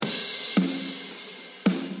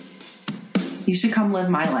You should come live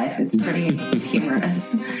my life. It's pretty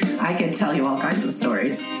humorous. I could tell you all kinds of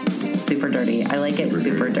stories. Super dirty. I like it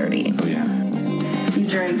super dirty. Oh, yeah. You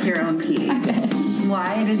drank your own pee. I did.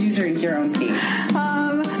 Why did you drink your own pee?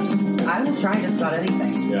 I will try just about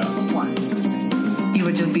anything. Yeah. Once. You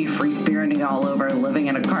would just be free-spiriting all over, living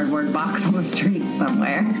in a cardboard box on the street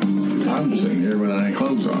somewhere. I'm sitting here without any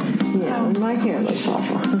clothes on. Yeah, my hair looks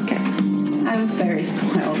awful. Okay. I was very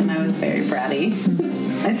spoiled and I was very bratty.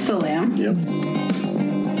 I still am. Yep.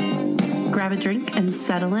 Grab a drink and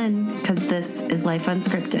settle in, because this is Life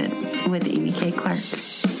Unscripted with Amy K. Clark.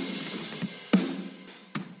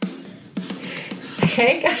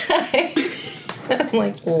 Hey guys. I'm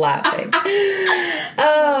like laughing.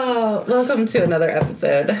 Oh, welcome to another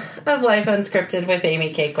episode of Life Unscripted with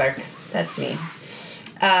Amy K. Clark. That's me.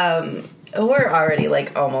 We're already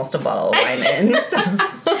like almost a bottle of wine in, so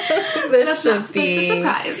this should be to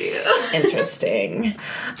surprise you. Interesting.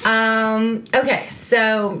 Okay,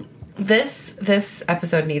 so this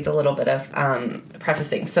episode needs a little bit of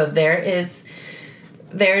prefacing. So there's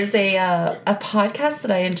a podcast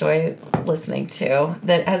that I enjoy listening to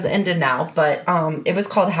that has ended now, but it was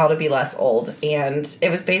called How to Be Less Old, and it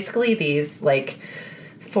was basically these like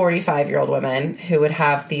 45-year-old women who would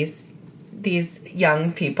have these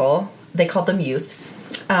young people, they called them youths,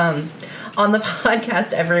 on the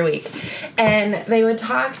podcast every week, and they would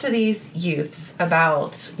talk to these youths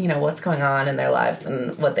about, you know, what's going on in their lives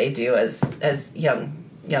and what they do as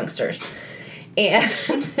youngsters, and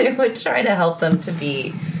it would try to help them to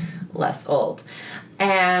be less old.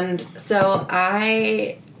 And so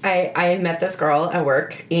I met this girl at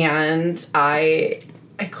work, and I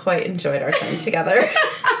quite enjoyed our time together.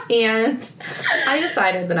 And I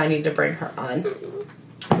decided that I need to bring her on,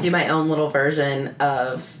 do my own little version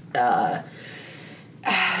of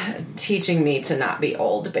teaching me to not be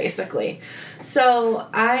old, basically. So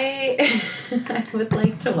I would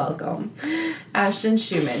like to welcome Ashton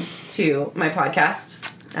Schuman to my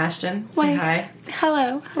podcast. Ashton, say hi.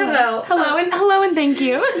 Hello. Hello, and thank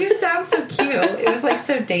you. You sound so cute. It was like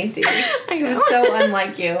so dainty. I know. It was so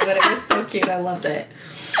unlike you, but it was so cute. I loved it.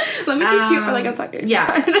 Let me be cute for like a second.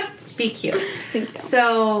 Yeah. Be cute. Thank you.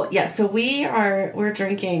 So we're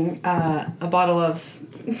drinking a bottle of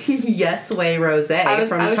Yes Way Rosé I was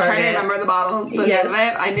Target. trying to remember the bottle. The name of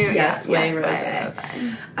it. I knew. Yes Way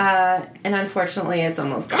Rosé. And unfortunately, it's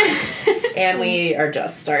almost gone, and we are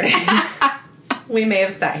just starting. We may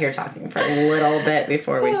have sat here talking for a little bit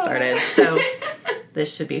before we started, so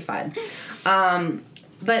this should be fun.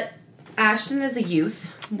 But Ashton is a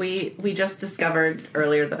youth. We just discovered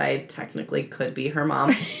earlier that I technically could be her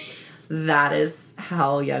mom. That is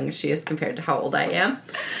how young she is compared to how old I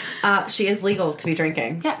am. She is legal to be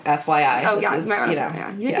drinking. Yes. FYI. Oh, This yeah. is,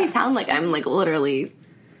 You make me sound like I'm like literally.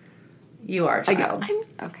 You are a child.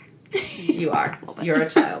 Okay. You are. You're a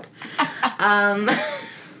child.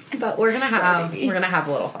 But we're gonna have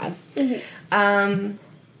a little fun. Mm-hmm.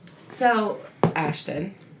 So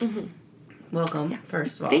Ashton, welcome. Yes.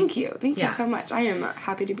 First of all, Thank you so much. I am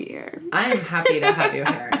happy to be here. I am happy to have you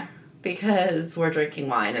here because we're drinking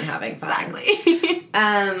wine and having fun. Exactly.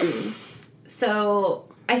 So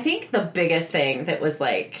I think the biggest thing that was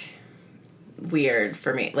like weird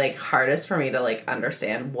for me, like hardest for me to like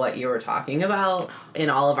understand what you were talking about in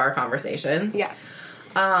all of our conversations. Yes.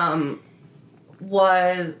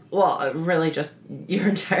 Was, well, really just your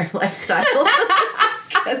entire lifestyle.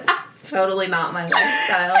 Because it's totally not my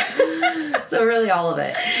lifestyle. So really all of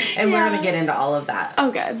it. And we're going to get into all of that. Oh,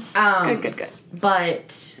 good. Good.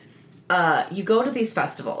 But you go to these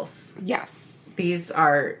festivals. Yes. These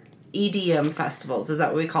are EDM festivals. Is that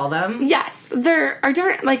what we call them? Yes. There are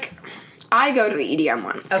different, like, I go to the EDM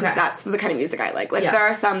ones. Because that's the kind of music I like. Like, there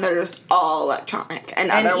are some that are just all electronic. And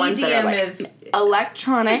other ones EDM that are, like, is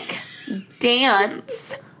electronic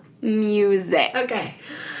dance music. Okay.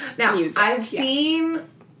 Now, I've seen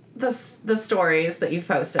the stories that you've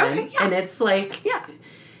posted. And it's like... Yeah.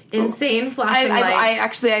 Insane flashing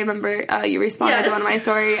lights. I remember you responded to one of my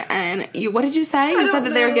story, and what did you say? You said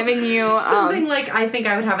that they were giving you something like, I think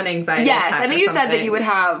I would have an anxiety attack. Yes, I think you said that you would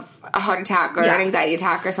have a heart attack or an anxiety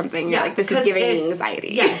attack or something. You're like, this is giving me anxiety.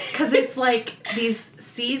 Yes, because it's like these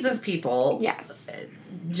seas of people. Yes.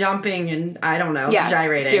 Jumping and, I don't know,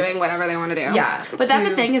 gyrating. Doing whatever they want to do. Yeah. But that's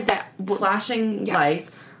the thing is that... flashing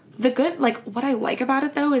lights. The good, like, what I like about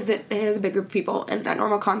it, though, is that it is a big group of people, and at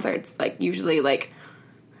normal concerts, like, usually, like...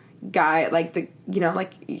 guy, like the, you know,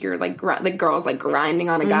 like you're like the girls like grinding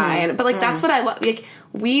on a guy, and but like that's what I love. Like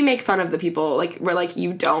we make fun of the people like we're like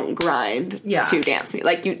you don't grind to dance music,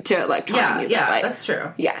 like you to electronic music. Yeah, like, that's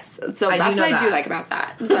true. Yes, so that's what I do like about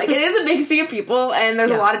that. It's like it is a big sea of people, and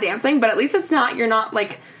there's a lot of dancing, but at least it's not you're not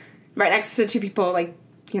like right next to two people, like,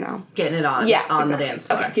 you know. Getting it on. Yes, on exactly. the dance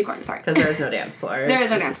floor. Okay, keep going, sorry. Because there is no dance floor. There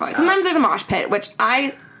is no dance floor. Sometimes there's a mosh pit, which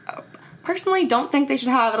I personally don't think they should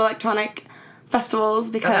have at electronic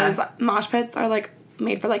festivals because mosh pits are, like,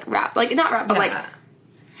 made for, like, rap. Like, not rap, but, like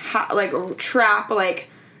trap, like,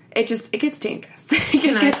 it gets dangerous.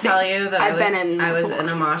 Can I tell you that I was in a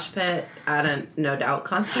pit. mosh pit at a No Doubt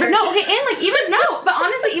concert? No, okay, and but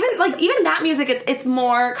honestly, even that music, it's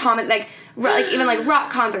more common, like even like rock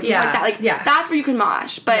concerts, stuff like that, like that's where you can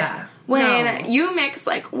mosh. But when you mix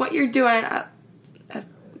like what you're doing at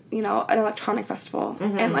you know, an electronic festival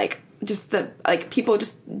and like just the like people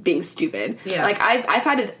just being stupid. Yeah. Like I've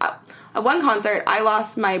had at one concert, I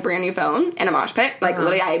lost my brand new phone in a mosh pit. Like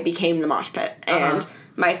literally, I became the mosh pit and.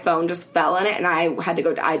 My phone just fell in it, and I had to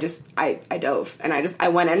go. I dove, and I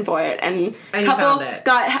went in for it, and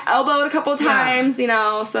got elbowed a couple times. You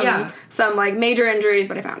know, some like major injuries,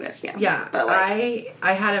 but I found it. Yeah, but like,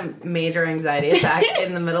 I had a major anxiety attack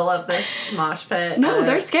in the middle of this mosh pit. No,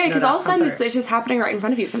 they're scary because all of a sudden it's just happening right in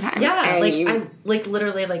front of you sometimes. Yeah, and I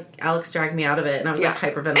literally Alex dragged me out of it, and I was like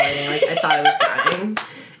hyperventilating, like I thought I was dying,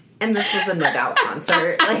 and this was a No Doubt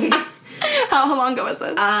concert. Like, how long ago was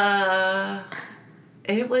this?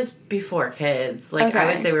 It was before kids. Like,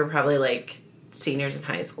 I would say we were probably, like, seniors in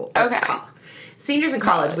high school. Okay. Seniors in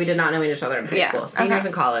college. We did not know each other in high school. Seniors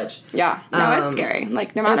in college. Yeah. No, it's scary.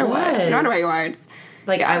 Like, no matter what. No matter where you are. It's,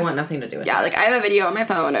 like, I want nothing to do with it. Yeah, like, I have a video on my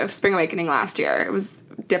phone of Spring Awakening last year. It was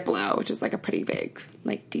Diplo, which is, like, a pretty big,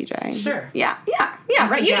 like, DJ. Sure. Yeah,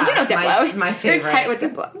 right? You know Diplo. My favorite. You're tight with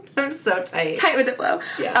Diplo. I'm so tight. Tight with Diplo.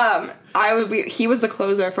 Yeah. He was the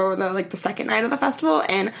closer for the second night of the festival,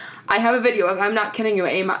 and I have a video of, I'm not kidding you,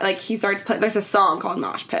 like, he starts playing, there's a song called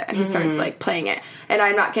Mosh Pit, and he starts, like, playing it, and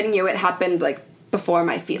I'm not kidding you, it happened, like, before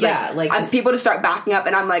my feet. People just start backing up,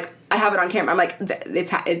 and I'm like, I have it on camera, I'm like,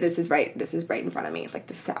 this is right in front of me, like,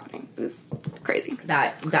 this is happening. It was crazy.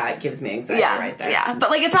 That gives me anxiety right there. Yeah, but,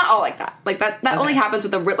 like, it's not all like that. Like, that only happens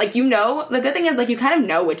with like, you know, the good thing is, like, you kind of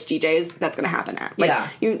know which DJs that's going to happen at. Like,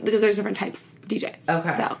 because there's different types of DJs. Okay.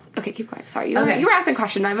 So, okay, keep quiet. Sorry, you were asking a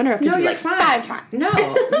question, I've interrupted you, like, 5 times.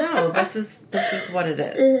 No, this is what it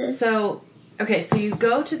is. So, okay, so you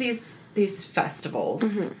go to these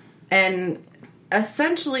festivals, and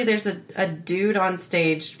essentially there's a dude on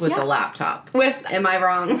stage with a laptop. Am I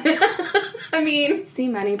wrong? I mean, see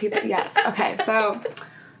many people. Yes. Okay. So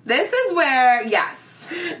this is where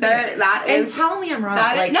that is. And tell me I'm wrong.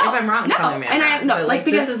 If I'm wrong, tell me I'm wrong.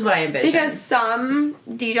 Because this is what I envision. Because some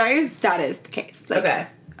DJs, that is the case. Like, okay.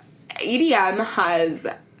 EDM has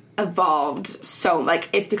evolved so, like,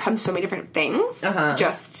 it's become so many different things.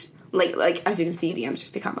 Just. Like as you can see, EDM's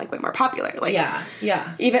just become, like, way more popular. Like,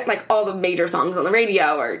 even, like, all the major songs on the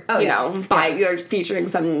radio are, you're featuring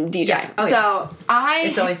some DJ. Yeah. So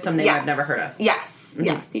it's always something I've never heard of. Yes.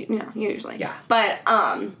 Yes. Usually. Yeah. But,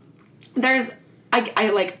 there's,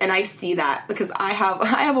 I see that because I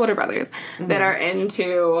have older brothers that are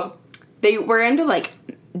they were into, like,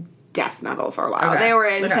 death metal for a while. Okay. They were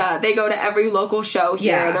into they go to every local show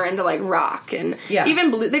here. Yeah. They're into, like, rock and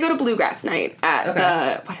even they go to Bluegrass Night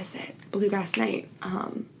at Bluegrass Night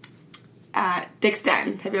at Dick's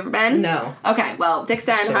Den. Have you ever been? No. Okay, well, Dick's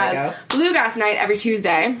Den has Bluegrass Night every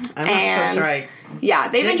Tuesday. I'm not so sure.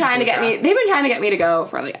 They've been trying to get me. They've been trying to get me to go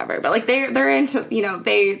for, like, ever. But, like, they're into,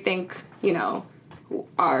 they think,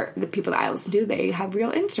 are the people that I listen to, they have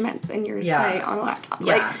real instruments and yours play on a laptop.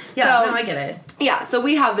 No, I get it. Yeah, so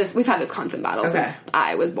we've had this constant battle since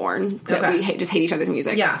I was born, that we just hate each other's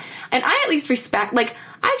music. Yeah. And I at least respect, like,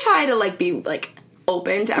 I try to, like, be, like,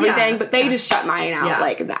 open to everything, but they just shut mine out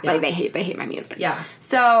like that. Like, they hate my music. Yeah.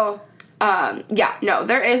 So,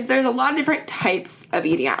 there's a lot of different types of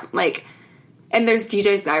EDM. Like, and there's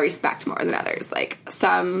DJs that I respect more than others. Like,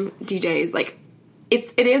 some DJs, like,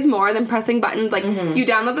 it is more than pressing buttons. Like, you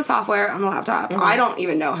download the software on the laptop. I don't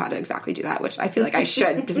even know how to exactly do that, which I feel like I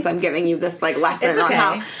should since I'm giving you this, like, lesson on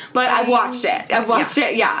how. But I've watched it.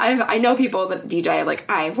 I know people that DJ. Like,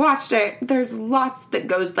 I've watched it. There's lots that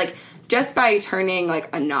goes, like, just by turning,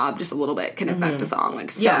 like, a knob just a little bit can affect a song,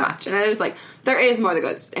 like, so much. And it is, like, there is more that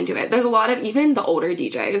goes into it. There's a lot of, even the older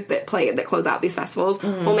DJs that close out these festivals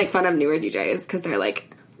will make fun of newer DJs because they're,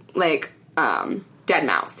 like, Dead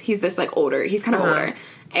Mouse. He's this, like, older, he's kind of older,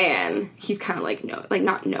 and he's kind of, like,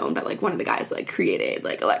 not known, but, like, one of the guys, like, created,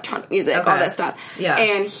 like, electronic music, all that stuff. Yeah.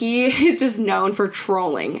 And he is just known for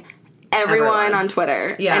trolling everyone on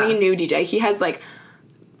Twitter. Yeah. Any new DJ. He has, like,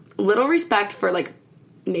 little respect for, like,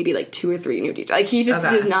 maybe like 2 or 3 new DJs. Like he just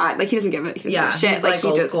does not, like he doesn't give it. He doesn't give a shit. He's like he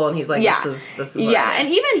old just, school, and he's like, this is what I and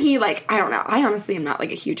even he like, I don't know. I honestly am not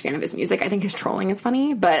like a huge fan of his music. I think his trolling is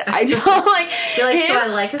funny, but I don't like. You're like, so I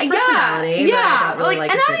like his personality. But I don't really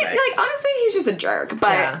like his music. Like honestly, he's just a jerk.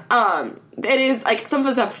 But it is like some of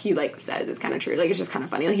the stuff he like says is kind of true. Like it's just kind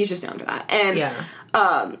of funny. Like he's just known for that.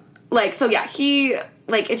 And like so he.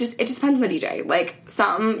 Like it just depends on the DJ. Like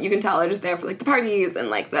some you can tell are just there for like the parties and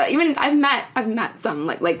like the even I've met some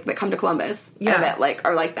like that come to Columbus and that like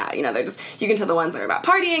are like that. You know, they're just you can tell the ones that are about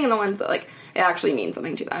partying and the ones that like it actually means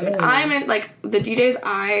something to them. And I'm in like the DJs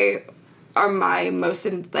I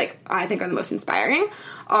think are the most inspiring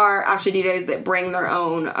are actually DJs that bring their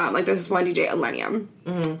own like there's this one DJ Millennium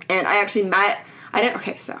and I actually I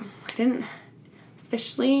didn't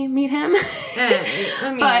officially meet him. But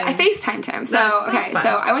I FaceTimed him. So that's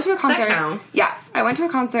so I went to a concert. That counts. Yes, I went to a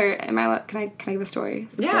concert. Can I give a story?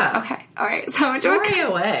 Yeah. Okay. All right. So I went to a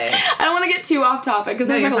away. I don't want to get too off topic because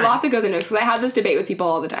there's like a lot that goes into it because I have this debate with people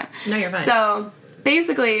all the time. No, you're fine. So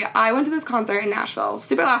basically, I went to this concert in Nashville,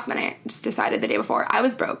 super last minute. Just decided the day before. I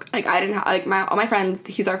was broke. Like I didn't have like all my friends.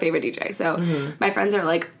 He's our favorite DJ. So my friends are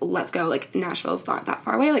like, let's go. Like Nashville's not that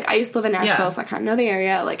far away. Like I used to live in Nashville, so I kind of know the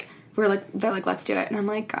area. Like. They're like, let's do it. And I'm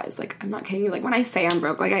like, guys, like, I'm not kidding you. Like, when I say I'm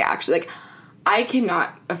broke, like, I actually, like, I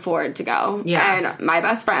cannot afford to go. Yeah. And my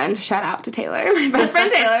best friend, shout out to Taylor, my best friend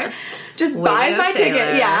Taylor, just buys my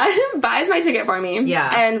ticket. Yeah. Buys my ticket for me.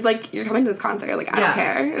 Yeah. And is like, you're coming to this concert. Like, I don't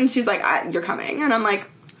care. And she's like, you're coming. And I'm like,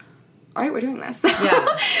 all right, we're doing this.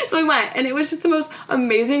 Yeah. So we went. And it was just the most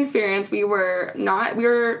amazing experience. We were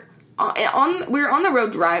on the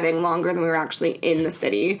road driving longer than we were actually in the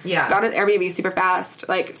city. Yeah. Got an Airbnb super fast,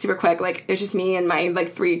 like super quick. Like it was just me and my like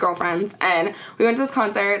 3 girlfriends, and we went to this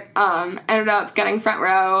concert. Ended up getting front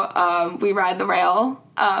row. We ride the rail.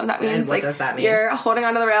 That means and what does that mean? You're holding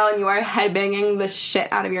onto the rail and you are headbanging the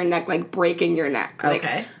shit out of your neck, like breaking your neck.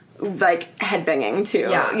 Okay. Like headbanging too.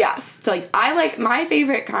 Yeah. Yes. So like I like my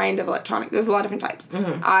favorite kind of electronic. There's a lot of different types.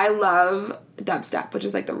 I love dubstep, which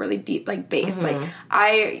is like the really deep like bass. Like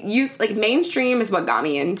I use like mainstream is what got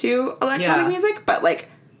me into electronic music, but like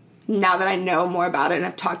now that I know more about it and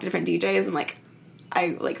I've talked to different DJs and like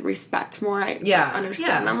I like respect more. I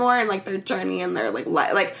understand them more and like their journey and their like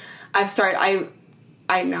I've started.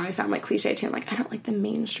 I know I sound like cliche too. I'm like I don't like the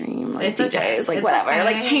mainstream like DJs, okay. Like whatever,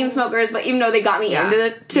 like chain smokers. But even though they got me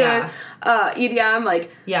into EDM,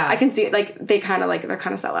 like I can see it, like they kind of like they're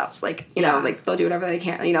kind of sellouts. Like you know, like they'll do whatever they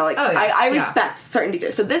can. You know, like I respect certain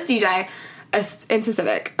DJs. So this DJ in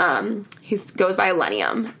specific, he goes by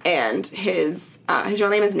Millennium, and his real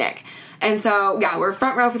name is Nick. And so we're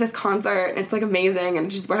front row for this concert, and it's like amazing,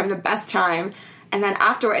 and just we're having the best time. And then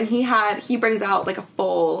afterward, and he brings out like a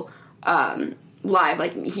full. Live,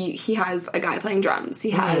 like he has a guy playing drums. He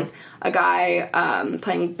has a guy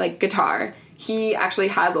playing like guitar. He actually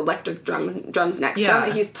has electric drums next to him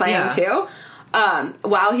that he's playing too.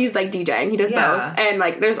 While he's like DJing, he does both. And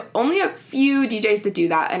like, there's only a few DJs that do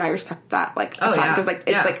that, and I respect that like a ton because like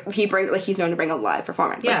it's like he's known to bring a live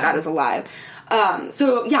performance. Like that is a live.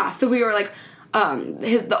 So we were like.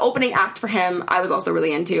 The opening act for him, I was also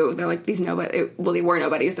really into. They're like these they were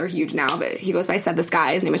nobodies. They're huge now, but he goes by Said This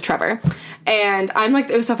Guy. His name is Trevor, and I'm like,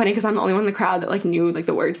 it was so funny because I'm the only one in the crowd that like knew like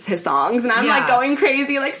the words to his songs, and I'm like going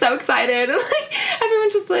crazy, like so excited, and like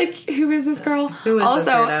everyone's just like, who is this girl? Who is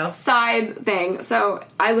also this side thing. So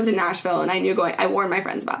I lived in Nashville, and I warned my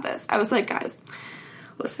friends about this. I was like, guys,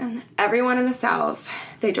 listen, everyone in the South,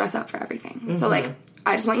 they dress up for everything. So like.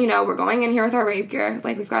 I just want you to know we're going in here with our rave gear.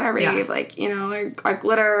 Like, we've got our rave, like, you know, our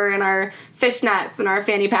glitter and our fishnets and our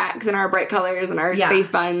fanny packs and our bright colors and our space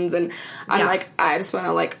buns. And I'm like, I just want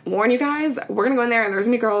to, like, warn you guys, we're going to go in there and there's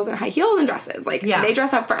going to be girls in high heels and dresses. Like, they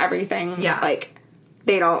dress up for everything. Yeah. Like,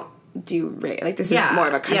 they don't do rave. Like, this is more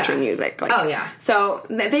of a country music. Like, so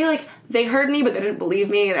they heard me, but they didn't believe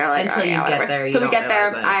me. They're like, until you get there, so we get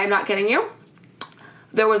there. I'm not kidding you.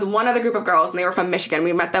 There was one other group of girls, and they were from Michigan.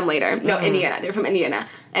 We met them later. No, Indiana. They were from Indiana.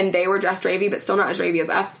 And they were dressed ravey, but still not as ravey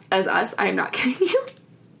as us. I am not kidding you.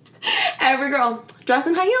 Every girl dressed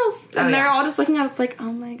in high heels. And they're all just looking at us like,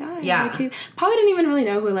 oh my God. Yeah. Like, he probably didn't even really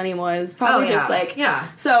know who Lenny was. Probably just like. Yeah.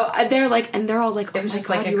 So they're like, and they're all like, oh my God,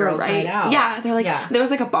 like you were right. Yeah. They're like, there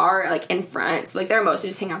was like a bar like in front. So like they're mostly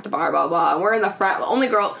just hanging out at the bar, blah, blah. And we're in the front. The only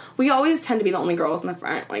girl. We always tend to be the only girls in the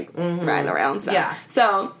front, like riding around and stuff. Yeah.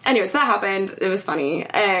 So anyway, so that happened. It was funny.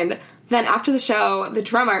 And then after the show, the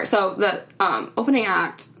drummer, so the opening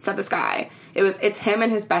act, Said This Guy. It's him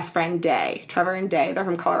and his best friend, Day. Trevor and Day. They're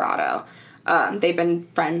from Colorado. they've been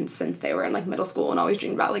friends since they were in, like, middle school and always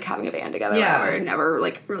dreamed about, like, having a band together. Yeah. Or never,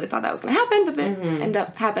 like, really thought that was going to happen, but then ended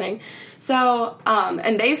up happening. So,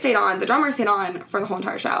 and they stayed on, the drummer stayed on for the whole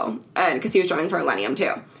entire show, and because he was drumming for Millennium,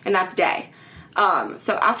 too. And that's Day.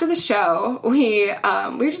 So after the show, we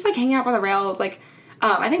were just, like, hanging out by the rail, like,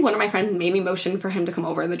 I think one of my friends maybe motioned for him to come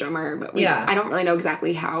over, the drummer, but I don't really know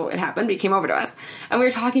exactly how it happened, but he came over to us. And we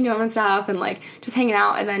were talking to him and stuff and, like, just hanging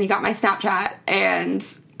out. And then he got my Snapchat, and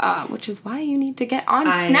which is why you need to get on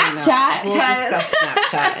Snapchat. We'll discuss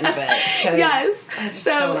Snapchat in a bit. Yes. I just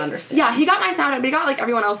don't understand. Yeah, he got my Snapchat, but he got, like,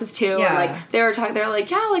 everyone else's, too. Yeah. And, like, they were like,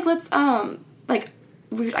 yeah, like, let's, like,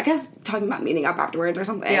 we were, I guess, talking about meeting up afterwards or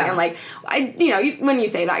something. Yeah. And, like, when you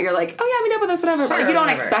say that, you're like, oh, yeah, meet up with us, whatever. Sure, but, like, you don't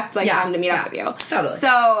expect, like, them to meet up with you. Totally.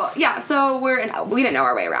 So, yeah, so we didn't know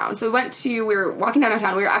our way around. So we were walking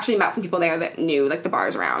downtown. We actually met some people there that knew, like, the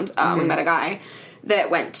bars around. We met a guy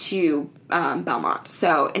that went to Belmont.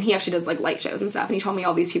 So, and he actually does, like, light shows and stuff. And he told me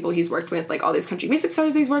all these people he's worked with, like, all these country music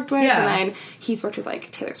stars he's worked with. Yeah. And then he's worked with,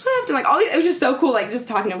 like, Taylor Swift and, like, all these. It was just so cool, like, just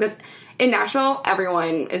talking to him. Because in Nashville,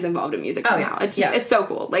 everyone is involved in music now. It's just, it's so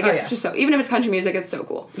cool. Like, it's just so, even if it's country music, it's so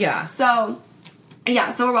cool. Yeah. So,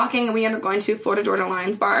 yeah, so we're walking, and we ended up going to Florida Georgia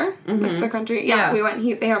Line's bar, like, the country. Yeah, we went,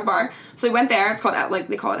 they have a bar. So we went there. It's called, like,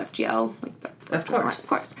 they call it FGL. Like, of course. Of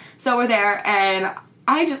course. So we're there, and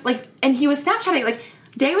I just, like, and he was Snapchatting, like,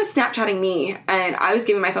 Day was Snapchatting me, and I was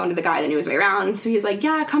giving my phone to the guy that knew his way around. So he's like,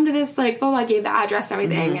 yeah, come to this, like, blah, blah, I gave the address and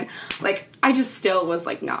everything. And, like, I just still was,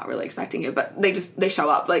 like, not really expecting it, but they show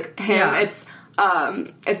up. Like, him,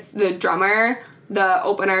 it's the drummer, the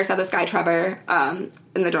opener, so this guy, Trevor, and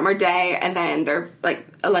the drummer, Day, and then they're, like,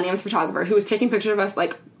 Millennium's photographer, who was taking pictures of us,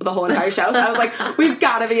 like, the whole entire show. So I was like, we've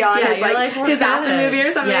got to be on his after movie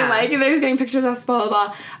or something. Like, and they're just getting pictures of us, blah, blah,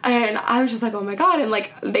 blah. And I was just like, oh my God. And,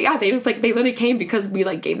 like, they just, like, they literally came because we,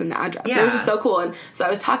 like, gave them the address. Yeah. So it was just so cool. And so I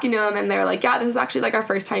was talking to them, and they're like, yeah, this is actually, like, our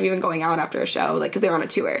first time even going out after a show, like, because they were on a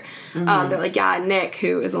tour. They're like, yeah, Nick,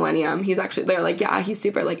 who is Millennium, they're like, yeah, he's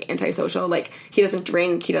super, like, antisocial. Like, he doesn't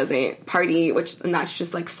drink, he doesn't party, and that's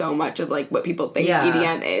just, like, so much of, like, what people think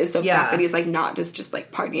EDM is. So the fact that he's, like, not just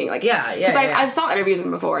like, partying, like, because I've saw interviews with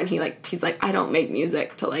him before, and he's like, I don't make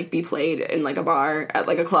music to, like, be played in, like, a bar at,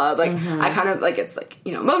 like, a club. Like, I kind of, like, it's, like,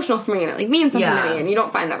 emotional for me, and it, like, means something to me, and you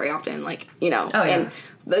don't find that very often, like, and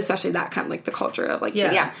especially that kind of, like, the culture of, like,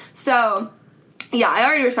 So, yeah, I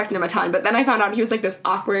already respected him a ton, but then I found out he was, like, this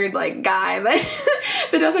awkward, like, guy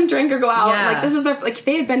that doesn't drink or go out. Yeah. Like, this was their, like,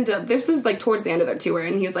 they had been to, this was, like, towards the end of their tour,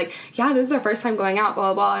 and he was like, yeah, this is their first time going out,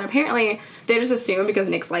 blah, blah, blah. And apparently, they just assumed because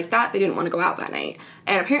Nick's like that, they didn't want to go out that night.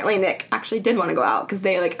 And apparently, Nick actually did want to go out, because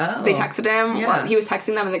they, like, they texted him. Yeah. Well, he was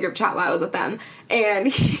texting them in the group chat while I was with them. And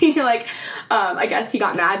he, like, I guess he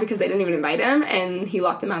got mad because they didn't even invite him, and he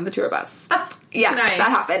locked them out of the tour bus. Yeah, nice. That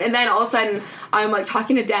happened. And then all of a sudden, I'm, like,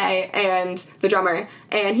 talking to Day and the drummer,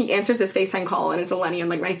 and he answers his FaceTime call, and it's Millennium,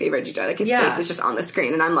 like, my favorite DJ. Like, his face is just on the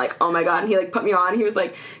screen, and I'm like, oh my God. And he, like, put me on. He was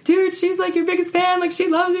like, dude, she's, like, your biggest fan. Like, she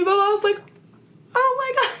loves you. Blah, blah. I was like, oh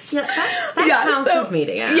my gosh. Yeah, that counts as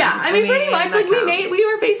meeting. Yeah, I mean, pretty much. Like, we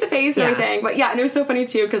were face to face and everything. But yeah, and it was so funny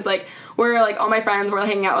too, because, like, we're, like, all my friends were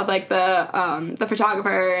hanging out with, like, the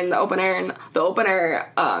photographer and the opener, and the opener,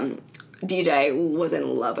 DJ was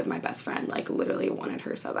in love with my best friend, like, literally wanted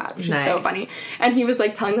her so bad, which is so funny. And he was,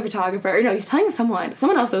 like, telling the photographer, or no, he's telling someone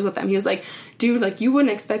else that was with them. He was like, dude, like, you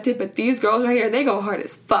wouldn't expect it, but these girls right here, they go hard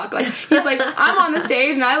as fuck. Like, he's like, I'm on the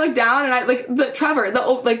stage, and I look down, and I, like, Trevor,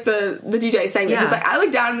 the DJ saying this, he's like, I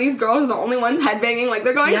look down, and these girls are the only ones headbanging, like,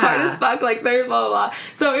 they're going hard as fuck, like, they're blah, blah, blah.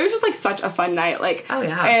 So it was just, like, such a fun night, like,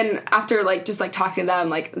 and after, like, just, like, talking to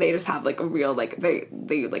them, like, they just have, like, a real, like, they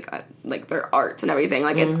like, their art and everything,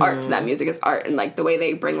 like, it's art to them, music is art, and, like, the way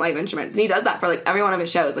they bring live instruments, and he does that for, like, every one of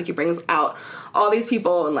his shows, like, he brings out all these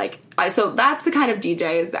people, and, like, so that's the kind of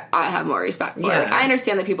DJs that I have more respect for. Like, I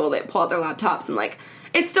understand the people that pull out their laptops and, like,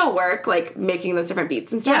 it's still work, like, making those different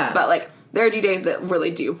beats and stuff, but, like, there are DJs that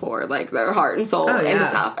really do pour, like, their heart and soul into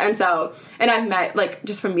stuff. And so, and I've met, like,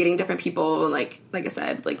 just from meeting different people, and, like I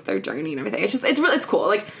said, like, their journey and everything, it's cool.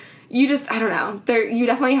 Like, you just, I don't know, you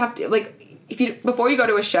definitely have to, like, before you go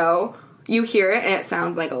to a show, you hear it, and it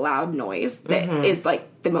sounds like a loud noise that is,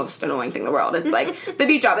 like, the most annoying thing in the world. It's, like, the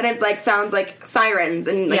beat drop, and it's, like, sounds like sirens,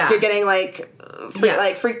 and, like, you're getting, like,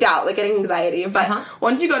 freaked out, like, getting anxiety. But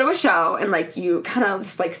once you go to a show, and, like, you kind of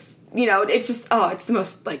just, like, it's just, it's the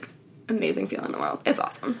most, like, amazing feeling in the world. It's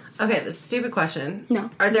awesome. Okay, the stupid question.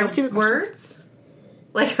 No. Are there stupid words?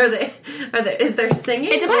 Like, is there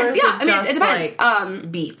singing? It depends. Or is It depends.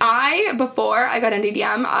 Like, beats. Before I got into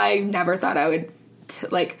EDM, I never thought I would,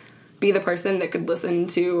 be the person that could listen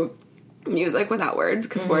to music without words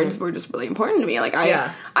because words were just really important to me. Like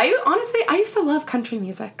I honestly I used to love country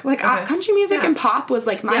music. Like country music and pop was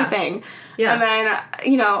like my thing. Yeah. And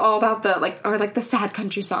then all about the the sad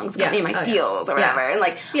country songs got me in my feels or whatever. And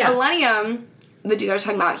like Millennium, the dude I was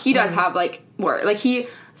talking about, he does have like word. Like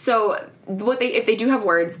if they do have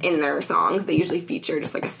words in their songs, they usually feature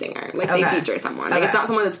just like a singer. Like they feature someone. Like it's not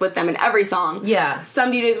someone that's with them in every song. Yeah.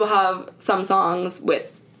 Some DJs will have some songs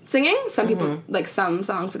with singing. Some people like some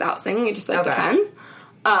songs without singing. It just like depends.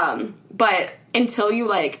 But until you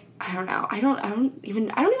like, I don't know. I don't even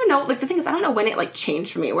know. Like the thing is, I don't know when it like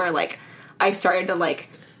changed for me. Where like I started to like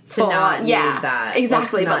to not need that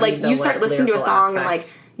exactly. But like you start listening to a song and like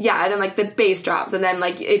and then like the bass drops and then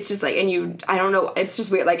like it's just like I don't know. It's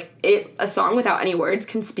just weird. Like a song without any words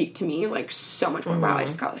can speak to me like so much more. Wow, I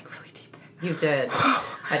just got like really deep there. You did.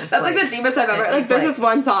 That's like the deepest I've ever. Like there's just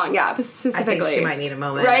one song, specifically. I think she might need a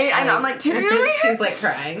moment, right? I know. I'm like, she's like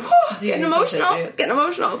crying, getting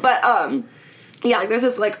emotional. But like there's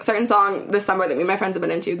this like certain song this summer that me and my friends have been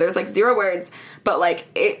into. There's like 0 words, but like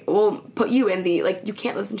it will put you in the like you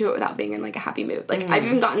can't listen to it without being in like a happy mood. Like I've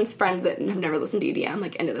even gotten friends that have never listened to EDM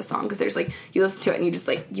like into the song because there's like you listen to it and you just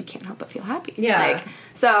like you can't help but feel happy. Yeah. Like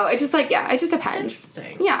so it just like it just depends.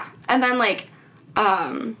 Interesting. Yeah, and then like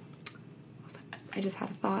I just had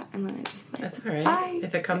a thought, and then I just like... That's all right. Bye.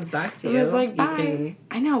 If it comes back to you, it was like, bye.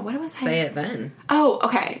 I know. What was I... Say it then. Oh,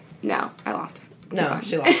 okay. No, I lost it. No,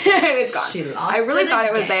 she lost it. It's gone. She lost I really thought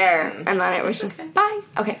again. it was there, and then it was just, bye.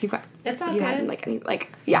 Okay, keep going. It's okay. You had, like, any...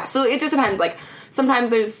 Like, yeah, so it just depends. Like, sometimes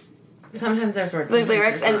there's words. There's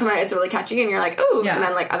lyrics, and sometimes it's really catchy, and you're like, ooh. Yeah. And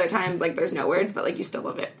then, like, other times, like, there's no words, but, like, you still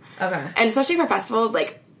love it. Okay. And especially for festivals,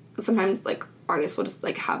 like, sometimes, like, artists will just,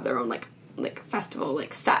 like, have their own, like festival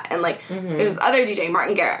like set and like there's other DJ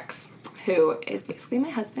Martin Garrix who is basically my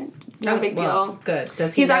husband. It's not a big deal. Good.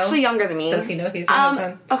 Does he He's actually younger than me. Does he know he's your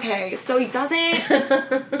husband? Okay, so he doesn't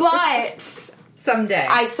but someday.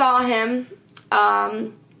 I saw him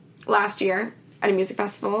last year at a music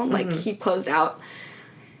festival. Like he closed out.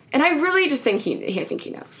 And I really just think he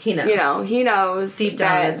knows. He knows. You know, he knows deep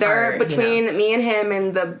down that they're between me and him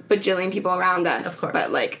and the bajillion people around us. Of course.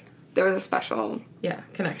 But like there was a special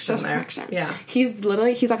connection there. Connection. Yeah.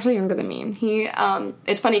 He's actually younger than me. He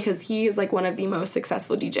it's funny because he is like one of the most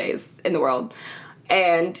successful DJs in the world.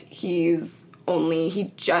 And he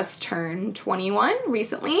just turned 21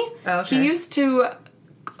 recently. Oh, okay. He used to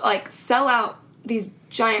like sell out these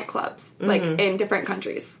giant clubs like in different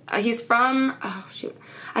countries. He's from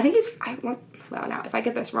now, if I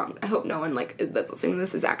get this wrong, I hope no one like that's listening to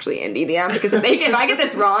this is actually in EDM because if I get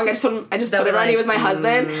this wrong, I just told everyone he was my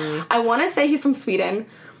husband. I want to say he's from Sweden,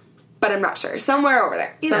 but I'm not sure. Somewhere over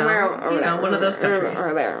there. Over there. One of those countries.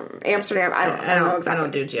 Or there. Amsterdam. I don't know exactly. I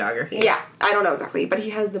don't do geography. Yeah, I don't know exactly, but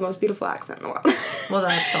he has the most beautiful accent in the world. Well,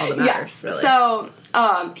 that's all that matters, really. So,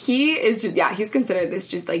 he is just, he's considered this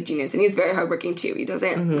just like genius, and he's very hardworking too. He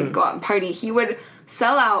doesn't go out and party. He would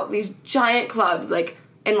sell out these giant clubs, like,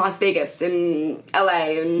 in Las Vegas, in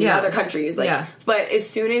LA, and other countries. Like, but as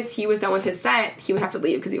soon as he was done with his set, he would have to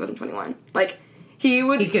leave because he wasn't 21. Like, he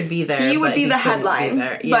could be there. He would be the headline,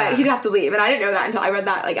 but he'd have to leave. And I didn't know that until I read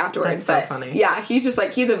that, like, afterwards. That's so funny. Yeah, he's just,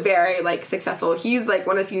 like, he's a very, like, successful, he's, like,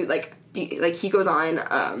 one of the few, like, he goes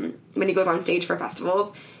on, when he goes on stage for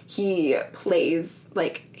festivals, he plays,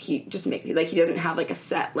 like, he doesn't have, like, a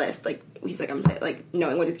set list, like, he's like, I'm like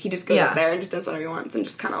knowing what he just goes up there and just does whatever he wants and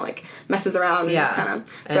just kind of like messes around and just kind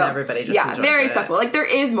of and everybody just very respectful. Like there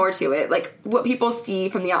is more to it. Like what people see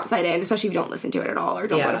from the outside in, especially if you don't listen to it at all or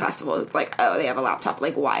don't go to festivals, it's like, oh, they have a laptop.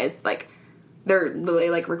 Like why is like they're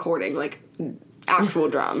literally like recording like actual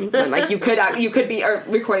drums and like you could be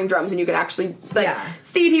recording drums and you could actually like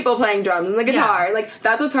see people playing drums and the guitar. Like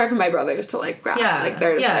that's what's hard for my brothers to like grasp. Like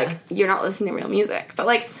they're just like you're not listening to real music, but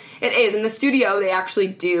like it is in the studio. They actually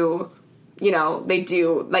do. You know, they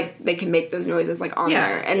do, like, they can make those noises, like, on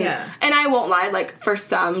there. And I won't lie, like, for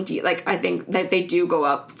some, like, I think that they do go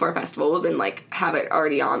up for festivals and, like, have it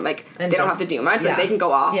already on. Like, and they don't have to do much. Like, they can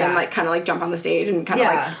go off and, like, kind of, like, jump on the stage and kind of,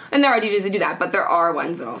 like... And there are DJs that do that, but there are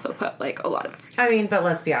ones that also put, like, a lot of effort. I mean, but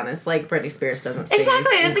let's be honest, like, Britney Spears doesn't sing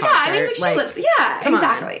exactly. in concert. I mean, like, she lips... Yeah,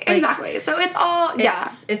 exactly. Like, exactly. So it's all...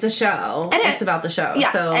 It's a show. It's about the show.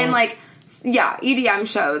 Yes, so. And, like, EDM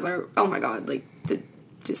shows are... Oh, my God, like...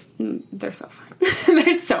 they're so fun.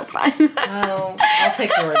 They're so fun. Well, I'll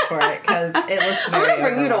take your word for it because it looks very I'm going to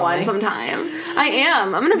bring you to one sometime. I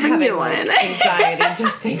am. I'm going to bring you to one. Anxiety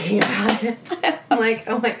just thinking about it. I'm like,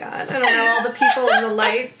 oh my God, I don't know all the people and the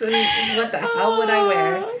lights and what the hell would I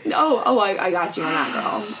wear? I got you on that,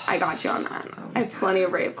 girl. I got you on that. I have plenty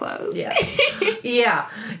of rave clothes. Yeah. Yeah.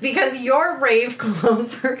 Because your rave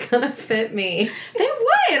clothes are going to fit me. They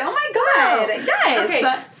Oh my god. No. Yes. Okay,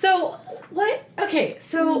 so what? Okay,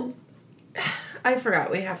 so I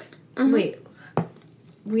forgot we have. Wait,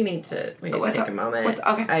 we need to take a moment.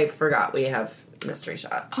 Okay. I forgot we have mystery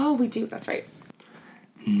shots. Oh, we do. That's right.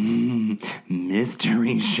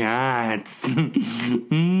 Mystery shots. The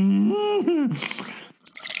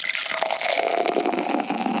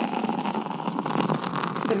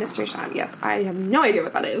mystery shot. Yes, I have no idea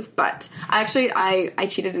what that is, but I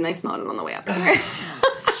cheated and I smelled it on the way up there.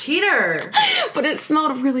 Cheater! But it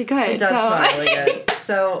smelled really good. It does smell really good.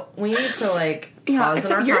 So we need to pause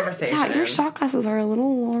in our conversation. Yeah, your shot glasses are a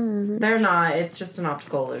little longer. They're not. It's just an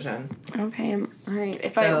optical illusion. Okay, all right.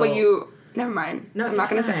 Never mind. No, I'm not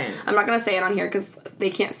gonna say it on here because they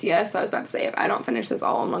can't see us. So I was about to say if I don't finish this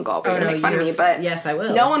all in one gulp, you're gonna make fun of me. But yes, I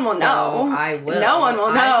will. No one will know. I will. No one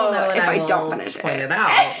will know if I don't finish it. Point it out.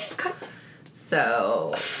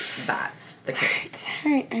 So that's the case.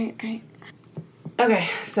 All right. Okay,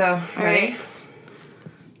 so ready? Right.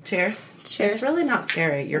 Cheers. Cheers. It's really not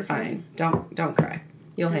scary. You're fine. Don't cry.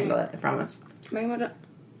 You'll handle it. I promise.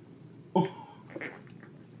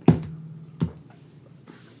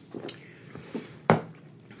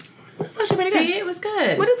 That's actually pretty good. See, it was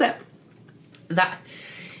good. What is it?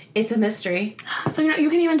 It's a mystery. So you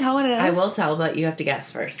can even tell what it is. I will tell, but you have to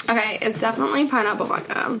guess first. Okay, it's definitely pineapple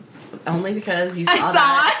vodka. Only because you saw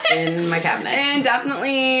that in my cabinet. And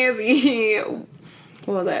definitely the,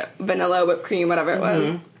 what was it? Vanilla whipped cream, whatever it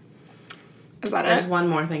was. Is that There's it? one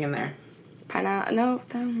more thing in there. Pineapple? No.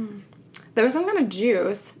 There was some kind of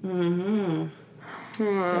juice. There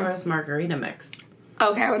was margarita mix.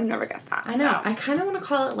 Okay, I would have never guessed that. I know. I kind of want to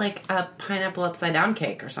call it like a pineapple upside down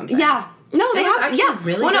cake or something. Yeah. No, they have. Yeah.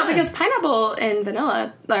 Really well, good. no, because pineapple and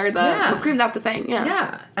vanilla, or the whipped cream, that's the thing. Yeah.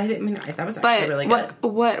 Yeah. That was actually really good.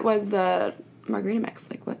 What was the margarita mix?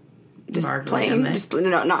 Like what? Just margarita plain? mix. Just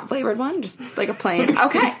no, not flavored one. Just like a plain.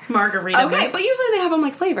 Okay. Margarita Okay, mix. but usually they have them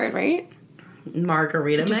like flavored, right?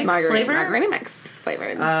 Margarita Just mix flavor? margarita mix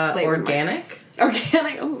flavored. Organic?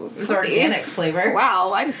 Organic. Oh, It was organic flavor.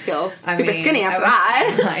 Wow, I just feel super skinny after I that.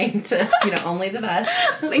 was trying to, only the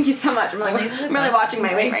best. Thank you so much. I'm really watching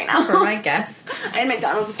my weight right now. For my guests. I had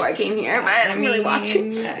McDonald's before I came here, but I'm really watching.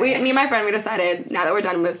 Me and my friend, we decided now that we're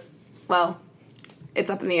done with, it's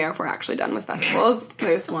up in the air if we're actually done with festivals.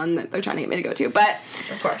 There's one that they're trying to get me to go to, but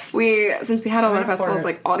of course, since we had a lot of festivals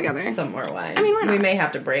all together, some more wine. I mean, why not? We may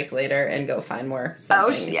have to break later and go find more.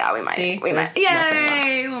 Yeah, we might. See? We might.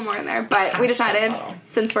 Yay, a little more in there. But we decided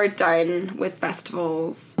since we're done with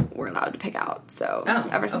festivals, we're allowed to pick out. So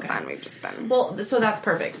ever since then, we've just been so that's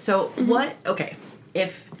perfect. So what? Okay,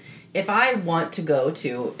 if I want to go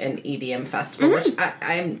to an EDM festival, which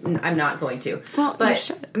I'm not going to,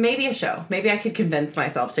 but maybe a show. Maybe I could convince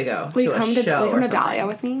myself to go to a show. Will you come to Dahlia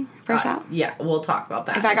with me for a show? Yeah, we'll talk about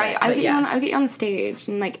that. If I'll get you on the stage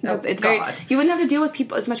and it's very. You wouldn't have to deal with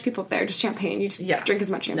people as much people up there. Just champagne. You just drink as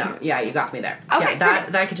much champagne. No, yeah, you got me there. Okay, yeah,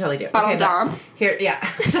 that I could totally do. Bottle Dom. Here, yeah.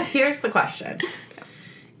 So here's the question: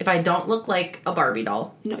 If I don't look like a Barbie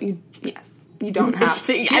doll, yes. You don't have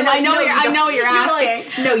to. I know you're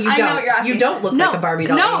asking. No, you don't. I know what you're asking. You don't look like a Barbie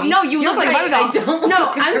doll. No, you look like a Barbie doll. I don't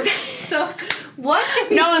look I'm so. What do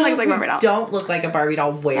people no one looks like a Barbie doll. Don't look like a Barbie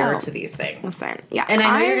doll wear to these things? Listen, yeah. And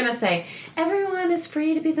I know you're gonna say everyone is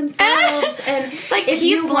free to be themselves, and just like if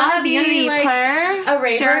you want to be like a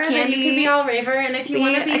raver, then you can be all raver, and if you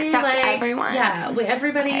want to be accept like everyone,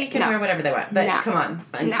 everybody can wear whatever they want. But come on,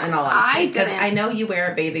 in all honesty, because I know you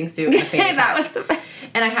wear a bathing suit and a fanny pack. That was the best.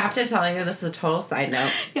 And I have to tell you, this is a total side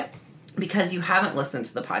note. Yes. Because you haven't listened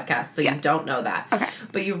to the podcast, so you don't know that. Okay.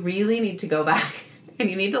 But you really need to go back and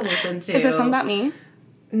you need to listen to. Is there something about me?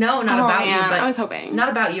 No, not about you. But I was hoping. Not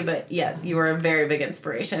about you, but yes, you were a very big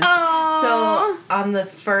inspiration. Oh. So on the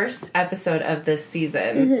first episode of this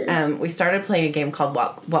season, we started playing a game called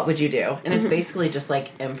What Would You Do? And it's basically just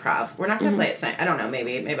like improv. We're not going to play it tonight. I don't know.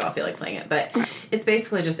 Maybe I'll feel like playing it. But it's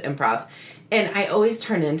basically just improv. And I always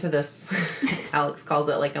turn into this, Alex calls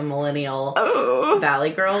it like a millennial Valley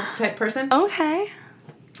Girl type person. Okay.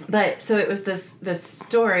 But so it was this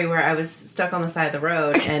story where I was stuck on the side of the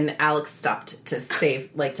road and Alex stopped to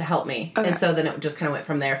to help me. Okay. And so then it just kind of went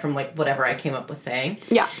from there, from like whatever I came up with saying.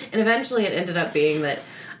 Yeah. And eventually it ended up being that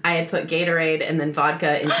I had put Gatorade and then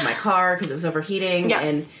vodka into my car because it was overheating. Yes.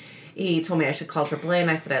 And he told me I should call AAA, and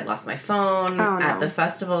I said I'd lost my phone at the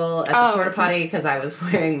festival, at the porta potty, because I was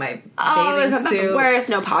wearing my bathing suit. Where's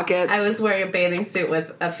no pockets? I was wearing a bathing suit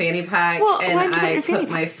with a fanny pack, and I put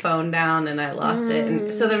my phone down, and I lost it.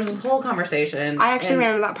 And so there was this whole conversation. I actually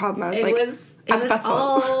ran into that problem. I was it was at the festival.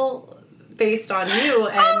 All based on you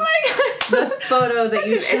and the photo that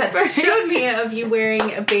you showed me of you wearing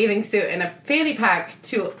a bathing suit and a fanny pack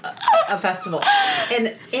to a festival.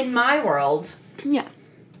 And in my world, yes,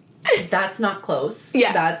 that's not clothes.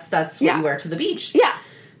 Yeah, that's what you wear to the beach. Yeah,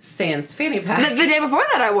 sans fanny pack. The day before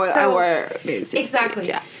that, I wore bathing suit. Exactly.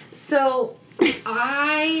 Yeah. So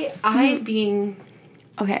I being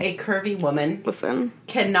a curvy woman,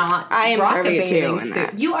 cannot I am rock curvy a bathing too,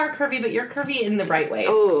 suit. You are curvy, but you're curvy in the right ways.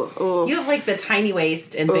 Ooh. You have like the tiny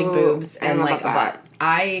waist and big boobs and like a butt.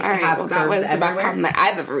 I have curves that was the everywhere. best compliment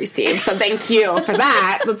I've ever received, so thank you for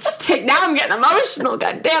that. Now I'm getting emotional,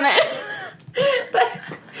 god damn it. But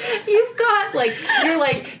you've got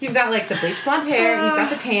the bleach blonde hair, you've got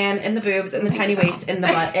the tan and the boobs and the tiny waist and the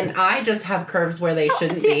butt, and I just have curves where they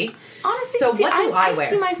shouldn't be. Honestly, so what do I wear? I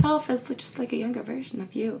see myself as just like a younger version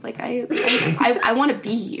of you. Like I want to be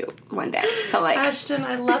you one day. So like, Ashton,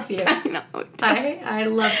 I love you. I know. I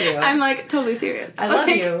love you. I'm like totally serious. I love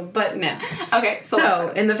you, but no. Okay,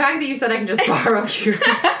 so and the fact that you said I can just borrow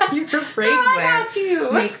your brave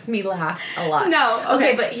wear makes me laugh a lot. No,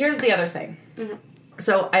 okay, but here's the other thing. Mm-hmm.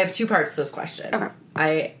 So I have two parts to this question.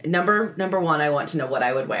 Okay. Number one, I want to know what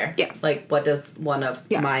I would wear. Yes. Like, what does one of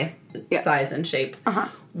my size and shape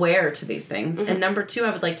wear to these things? Mm-hmm. And number two,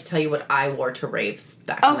 I would like to tell you what I wore to raves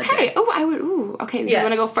back in the day. Oh, I would. Ooh. Okay. Do you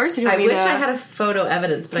want to go first? Or do you want I wish I had a photo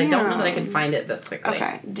evidence, but I don't know that I can find it this quickly.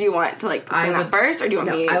 Okay. Do you want to say that first, or do you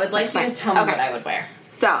want me? I would like you to tell me what I would wear.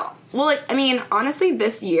 So, honestly,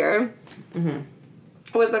 this year. Mm-hmm.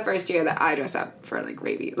 Was the first year that I dressed up for like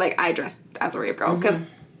ravey. Like I dressed as a rave girl because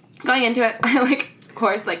going into it, I of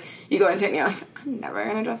course you go into it and you're like, I'm never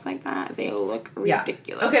gonna dress like that. They look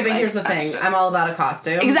ridiculous. Okay, but here's the thing: I'm all about a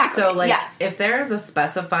costume. Exactly. So if there is a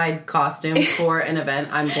specified costume for an event,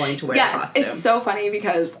 I'm going to wear a costume. It's so funny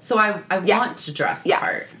because I want to dress the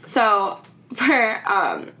part. So for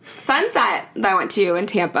Sunset that I went to in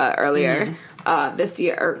Tampa earlier this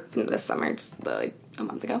year or this summer, just like a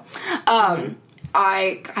month ago.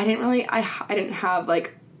 I didn't have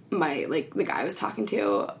my the guy I was talking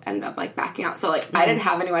to ended up backing out, so I didn't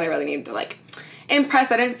have anyone I really needed to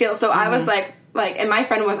impress. I didn't feel so. I was and my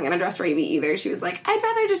friend wasn't gonna dress ravey either. She was like, I'd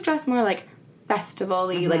rather just dress more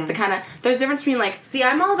festival-y, the kind of there's a difference between see,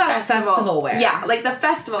 I'm all about festival wear. Yeah, the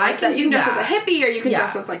festival. I can you can dress as a hippie, or you can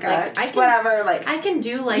dress as whatever. I can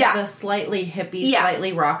do the slightly hippie,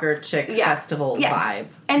 slightly rocker chick festival vibe.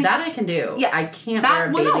 And that I can do. Yeah, I can't wear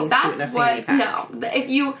a bathing suit and a fanny pack. No, if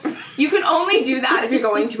you can only do that if you're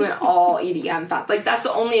going to an all EDM fest. That's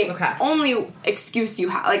the only excuse you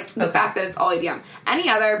have. The fact that it's all EDM. Any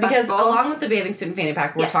other because festival, along with the bathing suit and fanny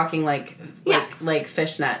pack, we're talking like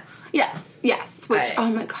fishnets. Yes. Which oh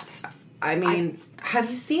my god, have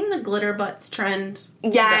you seen the glitter butts trend?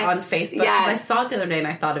 Yes. On Facebook? Yes. I saw it the other day and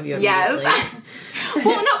I thought of you immediately. Yes.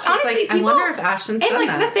 Well, no, honestly, I wonder if Ashton's done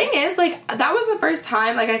that. The thing is, that was the first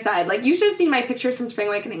time, like I said, you should have seen my pictures from Spring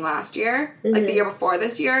Awakening last year. Mm-hmm. The year before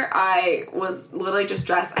this year, I was literally just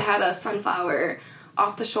dressed. I had a sunflower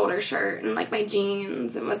off-the-shoulder shirt and, my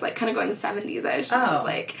jeans and was, kind of going 70s-ish. Oh. I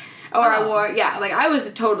was, I wore, I was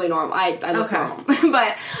totally normal. I look normal.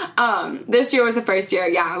 But, this year was the first year,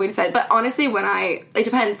 we decided. But honestly, it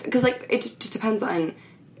depends, because, it just depends on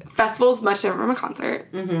festivals, much different from a concert.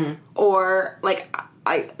 Mm-hmm. Or,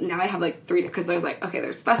 I have, three, because there's,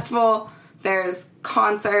 there's festival, there's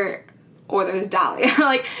concert, or there's Dahlia.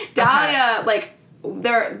 Dahlia,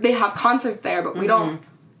 they have concerts there, but we don't.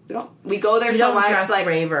 We go there so much, dress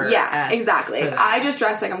raver. Yeah, exactly. I just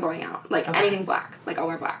dress like I'm going out, anything black. I'll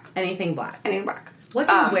wear black. Anything black. Anything black. What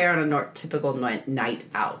do you wear on a typical night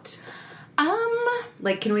out?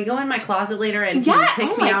 Can we go in my closet later and can you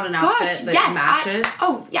pick me out an outfit that matches?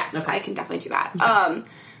 Yes, okay. I can definitely do that. Okay.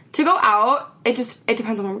 To go out, it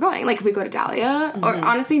depends on where we're going. If we go to Dahlia, or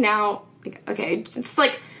honestly now, it's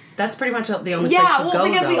that's pretty much the only place you go,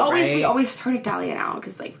 because though, we always start at Dahlia now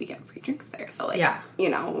because we get free drinks there. So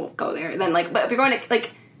we'll go there. Then but if you're going to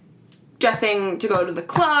dressing to go to the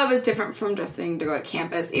club is different from dressing to go to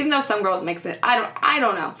campus. Even though some girls mix it, I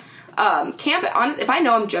don't know. Campus, honestly, if I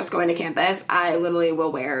know I'm just going to campus, I literally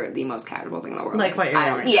will wear the most casual thing in the world. What you're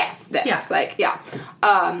wearing. Yes, this. Yeah.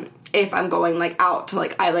 If I'm going out to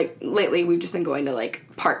lately we've just been going to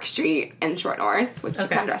Park Street and Short North, which you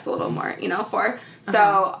kind of dress a little more, for.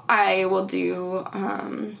 So I will do.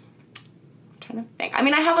 I'm trying to think. I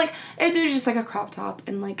have it's just a crop top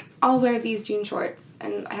and I'll wear these jean shorts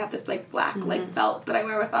and I have this black belt that I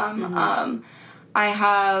wear with them. Mm-hmm. I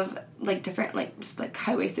have different just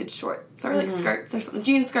high waisted shorts or skirts or something.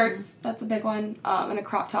 Jean skirts, that's a big one, and a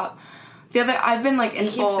crop top. I've been like in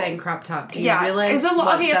You keep full saying crop top. Do you realize it's a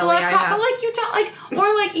what okay, it's a belly lot I of crop, have? but like you don't like,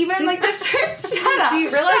 or like even like the shirt. Shut up. Do you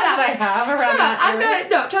realize what I have around Shut up. that I've area?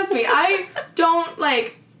 got no. Trust me, I don't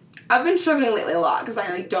like. I've been struggling lately a lot because I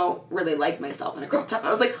like don't really like myself in a crop top. I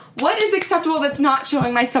was like, what is acceptable that's not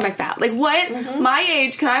showing my stomach fat? Like, what my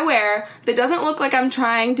age can I wear that doesn't look like I'm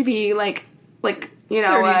trying to be like you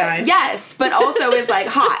know, 39. yes, but also is like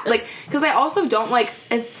hot, like because I also don't like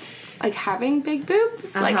as like having big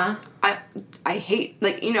boobs, like. I hate,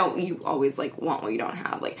 like, you know, you always, like, want what you don't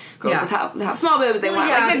have. Like, girls have small boobs, they want,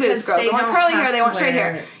 like, big boobs. Girls, they want curly hair, they want straight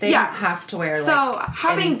hair. They don't have to wear, like,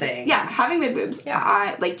 anything. Having big boobs,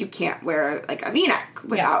 like, you can't wear, like, a V-neck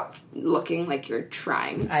without looking like you're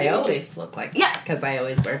trying to. I always look like that because I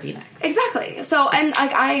always wear V-necks. Exactly. So, and,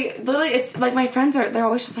 like, I literally, it's, like, my friends they're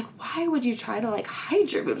always just like, why would you try to, like,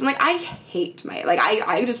 hide your boobs? I'm like, I hate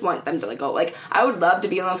I just want them to, like, go, like, I would love to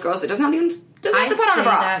be one of those girls that doesn't have to put on a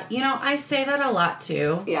bra. That, you know, I say that a lot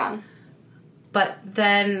too. Yeah. But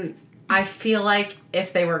then I feel like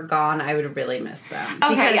if they were gone, I would really miss them.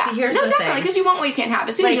 Okay, because here's the definitely, thing. because you want what you can't have.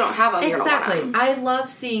 As soon as you don't have them, exactly. You don't want them. I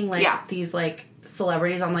love seeing like these like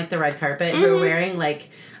celebrities on like the red carpet who are wearing like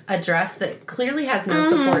a dress that clearly has no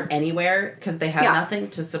support anywhere because they have nothing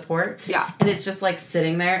to support. Yeah. And it's just like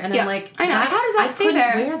sitting there, and I'm like, I know. How does that stay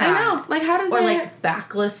there? Wear that. I know. Like, how does or it? like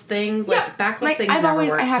backless things. Like backless things I've never always,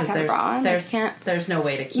 work I have because to have a bra. there's no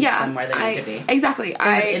way to keep them where they need to be. Exactly.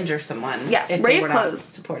 I would injure someone. Yes, if rave they were clothes. Not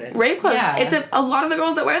supported. Rave clothes. Yeah. It's a lot of the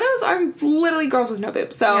girls that wear those are literally girls with no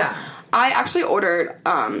boobs. So I actually ordered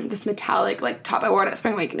this metallic like top. I wore it at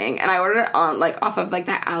Spring Awakening, and I ordered it on like off of like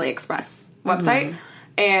that AliExpress website.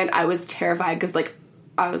 And I was terrified because, like,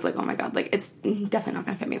 I was like, oh my god, like, it's definitely not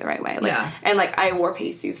going to fit me the right way. Like, and, like, I wore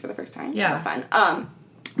pasties for the first time. Yeah. That was fun.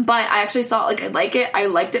 But I actually saw, like, I like it. I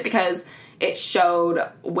liked it because it showed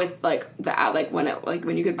with, like, the ad, like,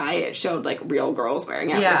 when you could buy it, it showed, like, real girls wearing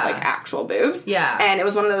it with, like, actual boobs. Yeah. And it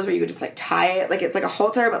was one of those where you could just, like, tie it. Like, it's like a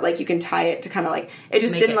halter, but, like, you can tie it to kind of, like, it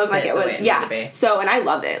just didn't look like it was. So, and I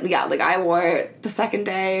loved it. Yeah, like, I wore it the second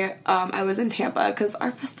day I was in Tampa because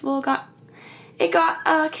our festival got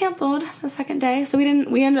canceled the second day, so we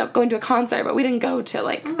ended up going to a concert, but we didn't go to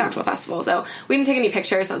like the actual festival, so we didn't take any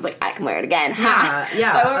pictures. So I was like, I can wear it again. So I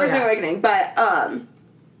went for Spring Awakening, but I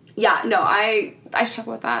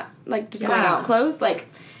struggle with that, like just going out clothes. Like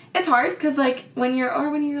it's hard because like when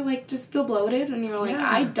you're like just feel bloated and you're like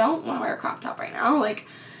I don't want to wear a crop top right now, like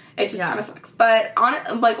it just kind of sucks. But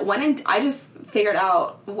I just figured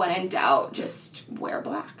out when in doubt, just wear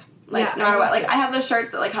black. Like no matter what, like I have the shirts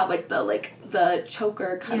that like have like the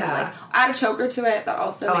choker kind of like add a choker to it that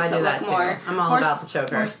also makes it look more. I'm all about the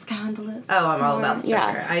choker. More scandalous. Oh, I'm all about the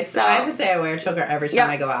choker. I would say I wear a choker every time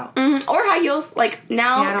I go out. Mm-hmm. Or high heels. Like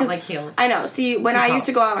now, I don't like heels. I know. See, when I used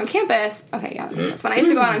to go out on campus, that makes sense. When I used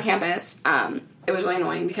to go out on campus, it was really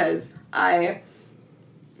annoying because I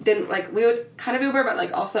didn't like. We would kind of Uber, but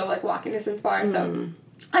like also like walking distance bar. So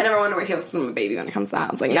I never wanted to wear heels because I'm a baby when it comes to that.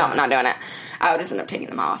 I was like, no, I'm not doing it. I would just end up taking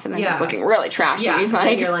them off and then just looking really trashy. Yeah,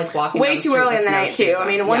 like, you're like walking way too early in the night too. On. I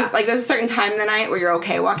mean, like there's a certain time in the night where you're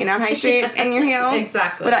okay walking down High Street in your heels,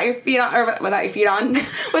 exactly, without your feet on, or without your feet on,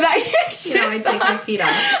 without your shoes. You know, I take my feet off.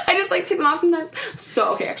 I just like take them off sometimes.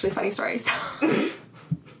 So okay, actually, funny story. So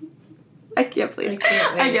I can't believe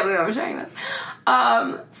I'm sharing this.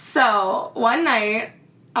 So one night,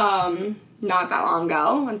 not that long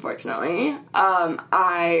ago, unfortunately,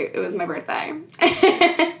 it was my birthday.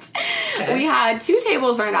 We had 2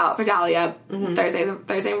 tables rented out for Dahlia, Friday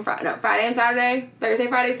and Saturday, Thursday,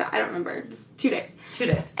 Friday, I don't remember, just 2 days. 2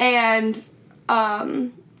 days. And,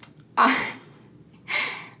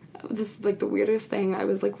 this is like the weirdest thing, I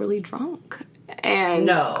was like really drunk. And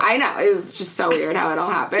I know, it was just so weird how it all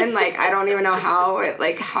happened. Like, I don't even know how it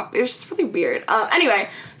happened. It was just really weird. Anyway,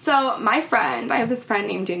 so I have this friend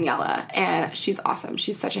named Daniela, and she's awesome.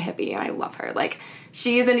 She's such a hippie, and I love her. Like,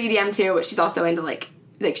 she's into EDM too, but she's also into like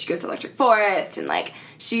she goes to Electric Forest, and like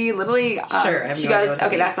she literally she goes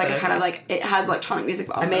that's like a kind of like it has electronic music,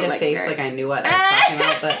 but also I made a face like I knew what I was talking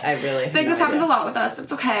about, but I really think this happens a lot with us.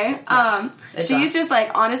 It's okay. She's just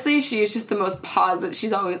like, honestly, she's just the most positive.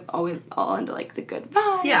 She's always all into like the good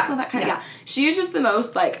vibes, and that kind of She's just the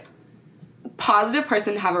most like positive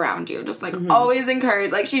person to have around you. Just like always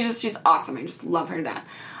encouraged. Like she's awesome. I just love her to death.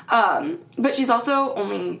 But she's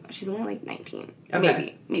only like 19,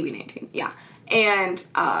 maybe 19. Yeah. And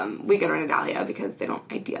we get her into Dahlia because they don't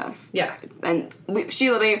ID us. Yeah. And she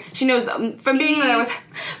knows them from being there I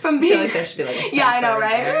feel like there should be like a sensor. I know,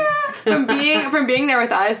 right? from being there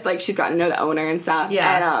with us, like she's gotten to know the owner and stuff.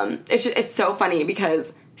 Yeah. And it's so funny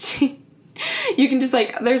because you can just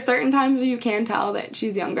like there's certain times where you can tell that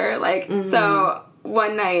she's younger. Like so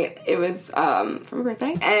one night, it was for my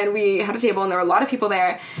birthday, and we had a table, and there were a lot of people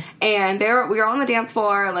there, and we were on the dance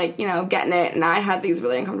floor, like, you know, getting it, and I had these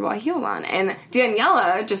really uncomfortable heels on, and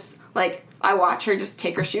Daniela just, like, I watch her just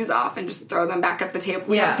take her shoes off and just throw them back at the table.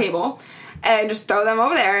 We had a table, and just throw them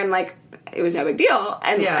over there, and, like, it was no big deal,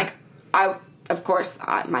 and, like, of course,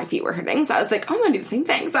 my feet were hurting, so I was like, oh, I'm gonna do the same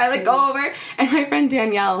thing, so I, like, go over, and my friend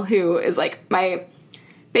Danielle, who is, like,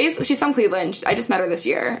 she's from Cleveland. I just met her this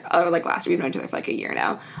year, or like last year. We've known each other for like a year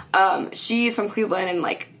now. She's from Cleveland, and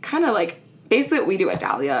like kind of like basically what we do at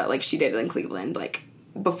Dahlia, like she did in Cleveland, like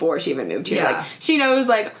before she even moved here. Yeah. Like she knows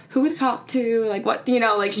like who to talk to, like what, you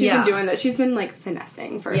know, like she's been doing this. She's been like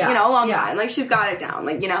finessing for, you know, a long time. Like she's got it down.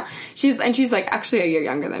 Like, you know, she's like actually a year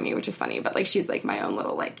younger than me, which is funny, but like she's like my own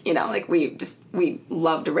little, like, you know, like we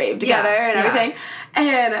love to rave together and everything.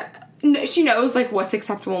 And she knows, like, what's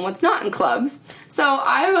acceptable and what's not in clubs. So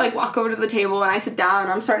I, like, walk over to the table, and I sit down,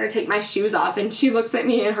 and I'm starting to take my shoes off, and she looks at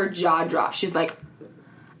me, and her jaw drops. She's like,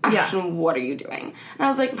 Ashton, what are you doing? And I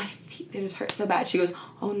was like, my feet, they just hurt so bad. She goes,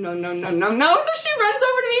 oh, no. So she runs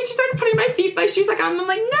over to me, and she starts putting my feet by shoes. Like, I'm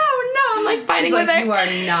like, no. I'm, like, fighting with her. You are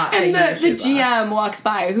not. And the GM walks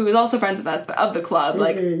by, who is also friends with us, of the club,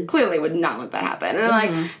 like, clearly would not let that happen. And,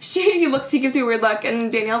 like, he gives me a weird look,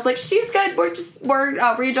 and Danielle's like, she's good.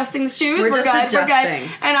 We're readjusting the shoes. We're good.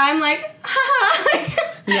 And I'm like,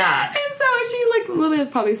 yeah. And so she, like,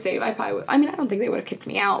 would probably say, I don't think they would have kicked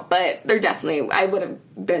me out, but they're definitely, I would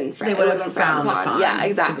have been They would have frowned upon. Yeah,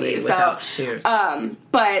 exactly. So, shoes.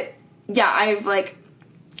 but, yeah, I've, like,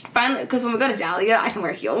 finally, because when we go to Dahlia, I can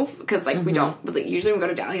wear heels, because, like, we don't, like, usually when we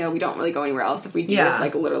go to Dahlia, we don't really go anywhere else. If we do, it's,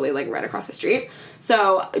 like, literally, like, right across the street.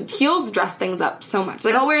 So, heels dress things up so much.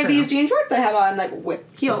 Like, I'll wear these jean shorts I have on, like, with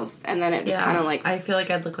heels, and then it just kind of, like... I feel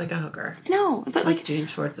like I'd look like a hooker. No, but, like... jean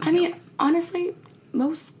shorts and heels. I mean, honestly,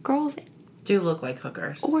 most girls... do look like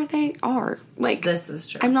hookers. Or they are. Like... This is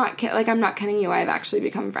true. I'm not kidding you. I've actually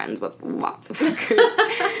become friends with lots of hookers.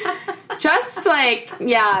 Just, like,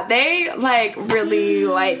 yeah, they, like, really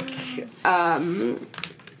like,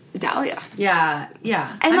 Dahlia. Yeah.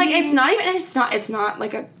 And, it's not,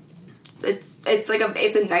 like,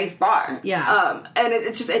 it's a nice bar. Yeah. And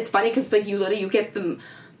it's funny, because, like, you get the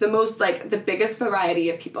most, like, the biggest variety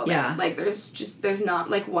of people there. Yeah. Like, there's not,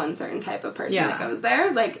 like, one certain type of person that goes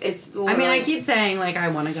there. Like, it's literally... I mean, I keep saying, like, I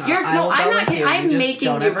want to go. I'm not kidding. I'm making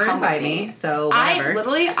don't you ever come invite with me, so whatever.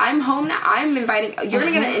 I'm home now. I'm inviting... You're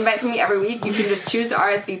going to get an invite from me every week. You can just choose to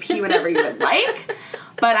RSVP whenever you would like.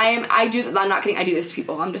 But I'm not kidding. I do this to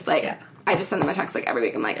people. I'm just like... Yeah. I just send them a text, like, every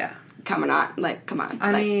week. I'm like... Yeah. Come or not, like, come on. I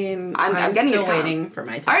like, mean, I'm getting still you to come. waiting for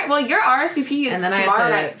my text. All right, well, your RSVP is and then tomorrow I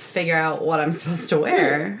have to night. figure out what I'm supposed to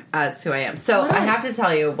wear as who I am. So I have to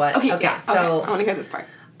tell you what. Okay, so I want to hear this part.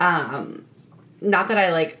 Not that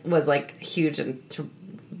I like was like huge into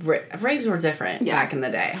raves were different back in the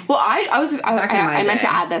day. Well, I meant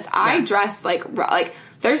to add this. I dress like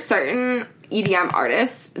there's certain EDM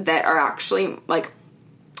artists that are actually like.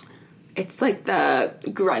 It's like the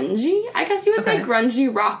grungy, I guess you would say,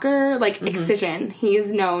 grungy rocker, like Excision.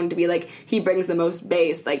 He's known to be like he brings the most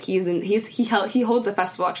bass. Like he holds a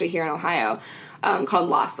festival actually here in Ohio called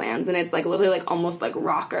Lost Lands, and it's like literally like almost like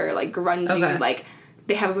rocker, like grungy, like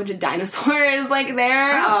they have a bunch of dinosaurs like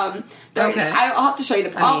there. I'll have to show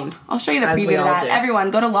you I'll show you the preview of that.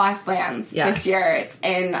 Everyone, go to Lost Lands this year. It's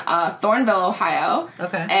in Thornville, Ohio.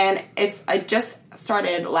 Okay, and it just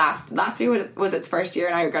started last year was its first year,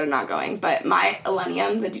 and I regretted not going. But my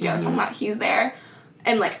Millennium, the DJ I was talking about, he's there,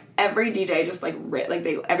 and like every DJ just like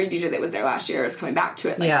every DJ that was there last year is coming back to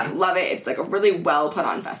it. Like they love it. It's like a really well put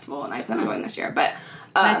on festival, and I plan on going this year. But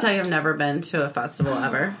can I tell you, I've never been to a festival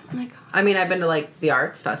ever. Oh my god! I mean, I've been to like the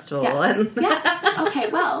arts festival and okay,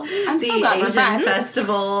 well, I'm so glad Asian we're friends.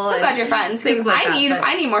 Festival. So glad you're friends because like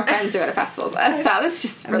I need more friends to go to festivals. So this is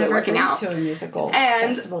just really working out. To a musical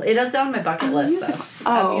festival. It is on my bucket list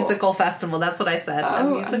though. A musical festival. That's what I said. A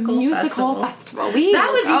musical festival.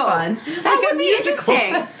 That would be fun. That would be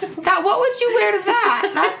interesting. What would you wear to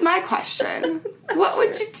that? That's my question. What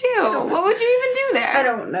would you do? What would you even do there? I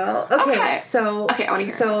don't know. Okay. So I want to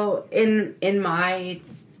hear. So in my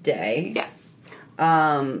day,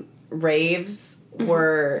 raves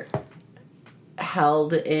were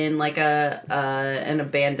held in like an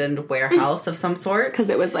abandoned warehouse of some sort because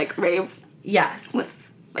it was like rave. Yes, was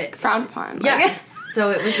like frowned upon. Yes. So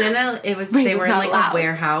it was they were in like a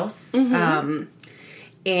warehouse.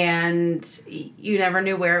 And you never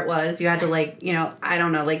knew where it was. You had to like, I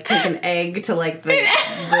don't know, like take an egg to like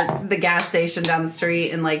the gas station down the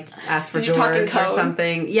street and like ask for George or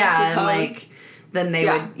something. Yeah, and like then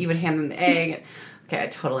you would hand them the egg. Okay, I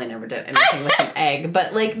totally never did anything with an egg,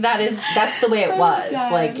 but like that's the way it was.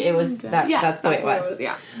 Like it was that's the way it was.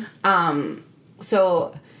 Yeah.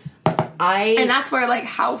 So and that's where like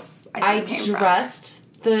house I dressed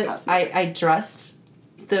I dressed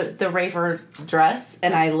the raver dress,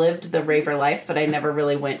 and I lived the raver life, but I never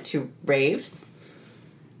really went to raves.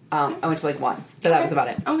 I went to like one, but that was about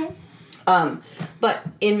it. Okay. But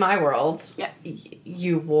in my world, yes,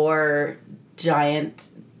 you wore giant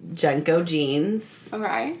Jenko jeans.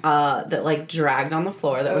 Okay. That like dragged on the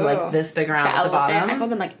floor that were like this big around at the bottom. I call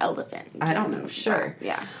them like elephant. I don't know. Sure.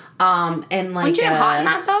 Yeah. And like, wouldn't you get hot in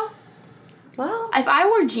that though? Well, if I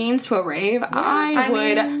wore jeans to a rave, I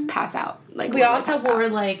would pass out. Like we also wore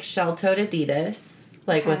like shell-toed Adidas,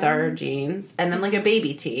 like with our jeans, and then like a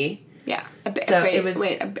baby tee. Yeah. A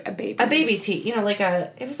baby tee. You know,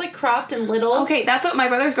 it was like cropped and little. Okay, that's what my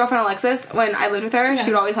brother's girlfriend Alexis, when I lived with her, she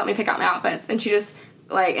would always help me pick out my outfits, and she just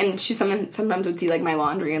like, and she sometimes would see like my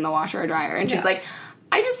laundry in the washer or dryer, and she's like,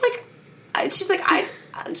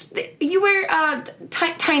 you wear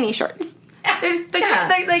tiny shirts. They're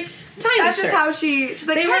tiny. That's just how she's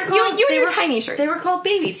like, you and your tiny shirts. They were called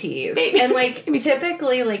baby tees. And like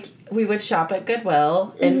typically like we would shop at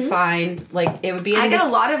Goodwill and find like it would be I get a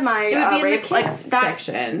lot of my rape like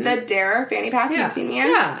section. The Dare fanny pack you've seen me in.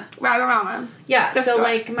 Yeah. Ragorama. Yeah. So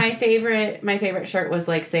like my favorite shirt was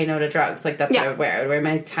like Say No to Drugs. Like that's what I would wear. I would wear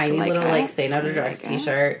my tiny little like Say No to Drugs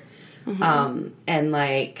t-shirt. And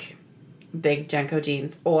like big Jenko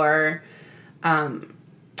jeans, or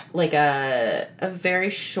like a very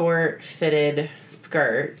short fitted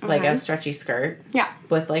skirt, like a stretchy skirt. Yeah.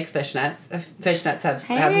 With like fishnets. Fishnets have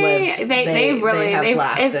lived. They've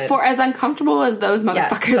lasted. For as uncomfortable as those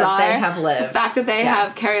motherfuckers are, they have lived. The fact that they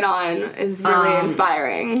have carried on is really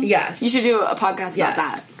inspiring. Yes. You should do a podcast about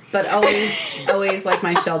that. But always like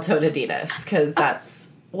my shell-toed Adidas, because that's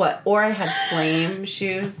or I had Flame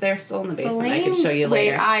shoes. They're still in the basement. I could show you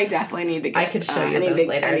later. Wait, I definitely need to get. I could show you those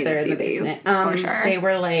later. They're in the basement. For sure. They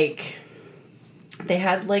were like, they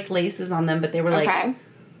had like laces on them, but they were like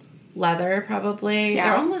leather, probably.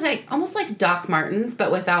 Yeah. They're almost like Doc Martens,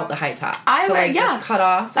 but without the high top. Just cut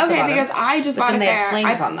off. Okay, because I just bought a pair.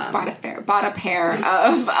 Bought a pair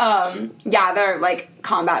of they're like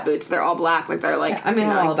combat boots. They're all black. Like they're like I'm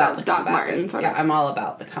all about the Doc Martens. Yeah, I'm all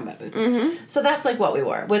about the combat boots. So that's like what we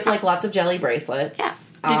wore, with like lots of jelly bracelets.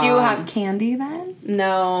 Yes. Did you have candy then?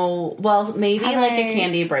 No. Well, maybe like a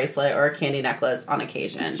candy bracelet or a candy necklace on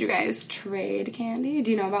occasion. Did you guys trade candy?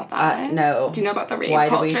 Do you know about that? No. Do you know about the rave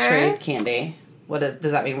culture? Why do we trade candy? Does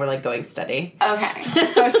that mean we're like going steady? Okay.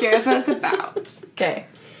 So here's what it's about. Okay.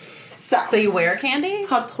 So you wear candy? It's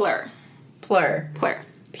called Plur. Plur. Plur.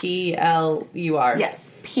 Yes.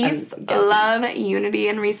 Peace, love, unity,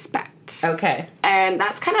 and respect. Okay. And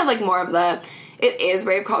that's kind of like more of it is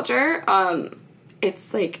rave culture.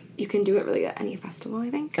 It's like, you can do it really at any festival,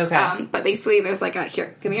 I think. Okay. But basically, there's like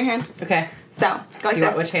here, give me your hand. Okay. So, go like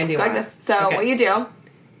this. Which hand do you want? Like this. So, what you do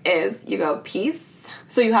is you go peace.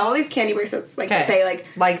 So you have all these candy bracelets, like say like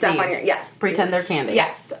stuff these. On your Pretend they're candy.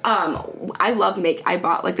 Yes. I love I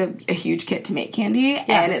bought like a huge kit to make candy,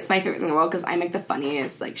 and it's my favorite thing in the world because I make the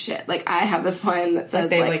funniest like shit. Like I have this one that says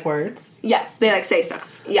they like words. Yes, they like say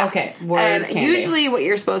stuff. Yeah. Okay. And candy. usually what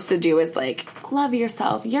you're supposed to do is like love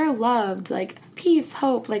yourself. You're loved. Like peace,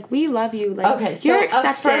 hope. Like we love you. Like so you're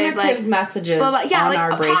accepted. Affirmative messages. On like our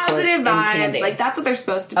positive vibes. Candy. Like that's what they're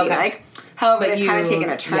supposed to be like. However, they've kind of taken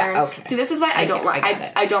a turn. Yeah, okay. See, this is why I don't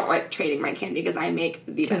like trading my candy because I make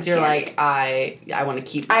the best because you're candy. like I want to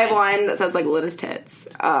keep. Mine. I have one that says like lit as tits.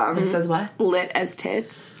 It says what? Lit as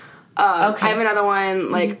tits. I have another one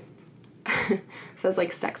like says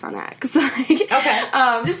like sex on X.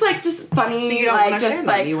 Like, just funny. So you don't want to share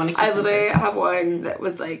them. You want to keep I literally have one that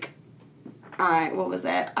was like what was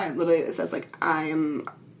it? It says like I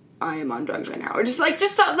am on drugs right now, or just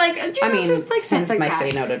stuff like just like since stuff like my that.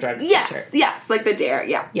 Say No to Drugs t-shirt. Yes, like the Dare,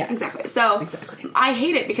 exactly. So I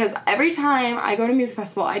hate it because every time I go to a music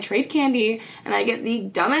festival, I trade candy and I get the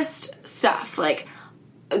dumbest stuff. Like,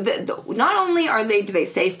 not only do they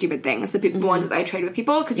say stupid things, the ones that I trade with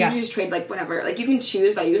people, because you usually just trade like whatever. Like you can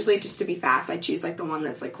choose, but usually just to be fast, I choose like the one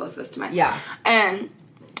that's like closest to my and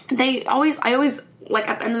I always like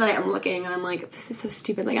at the end of the night, I'm looking and I'm like, this is so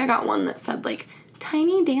stupid. Like I got one that said like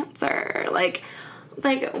tiny dancer, like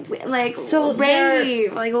so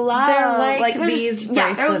rave, like love. They're like beads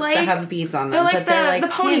bracelets that have beads on them. They're like but they're like the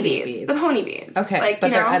pony beads. beads. The pony beads. Okay, like,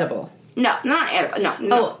 but they're edible. No, not no.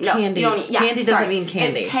 Oh, candy. You don't eat, candy doesn't mean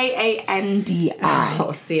candy. It's K-A-N-D-I.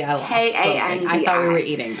 Oh, see, I love K-A-N-D-I. I thought we were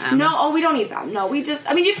eating them. No, we don't eat them. No, we just,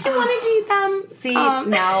 I mean, if you wanted to eat them. See,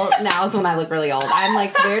 now's when I look really old. I'm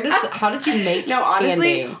like, how did you make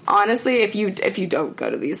candy? Honestly, if you don't go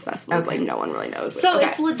to these festivals, like, no one really knows. So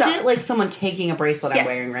it's legit like someone taking a bracelet I'm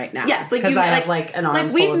wearing right now. Yes, like because I have like an arm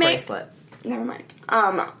full of bracelets. Never mind.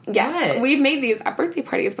 Yes, we've made these at birthday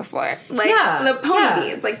parties before. Like the pony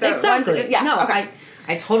beads, like the exactly. ones. Yeah, no, okay.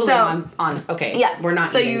 I totally am on. Okay, yes, we're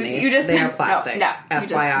not eating these. You just they are plastic. No,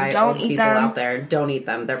 FYI, you don't old eat people them. out there, don't eat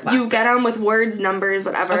them. They're plastic. You get them with words, numbers,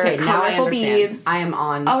 whatever. Okay, now I understand. Beads. I am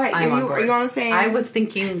on. All right, are you on the same? I was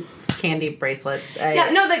thinking candy bracelets.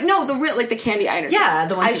 The real like the candy. I understand. Yeah,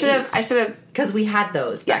 the ones I should have because we had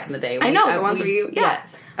those back in the day. I know the ones where you.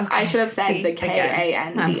 Yes. Okay. I should have said the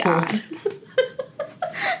K-A-N-D-I.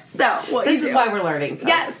 So this is why we're learning. Folks.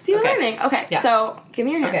 Yes, you're learning. Okay, so give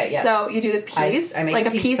me your hand. Okay, so you do the peace, I make like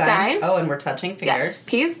a peace sign. Oh, and we're touching fingers. Yes,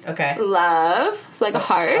 peace. Okay. Love, so like a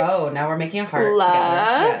heart. Oh, now we're making a heart. Love.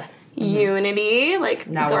 Together. Yes. Unity, like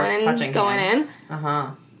now going we're touching going hands.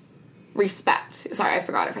 in. Respect. Sorry, I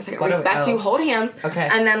forgot it for a second. Respect. You hold hands. Okay.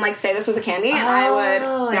 And then like say this was a candy, and I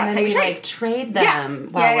would. That's and how you trade. Like trade them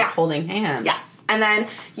while we're holding hands. Yes. And then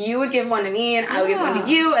you would give one to me, and I would give one to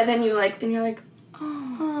you, and then you're like,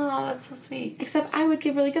 oh, that's so sweet. Except I would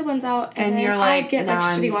give really good ones out, and then you're like, I get like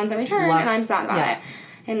shitty ones in return, and I'm sad about it.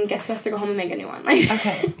 And guess who has to go home and make a new one? Like,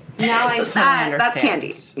 okay, now I totally understand. That's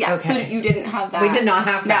candy. Yeah, okay. So you didn't have that. We did not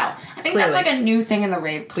have that. No. I think that's like a new thing in the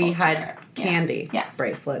rave culture. We had candy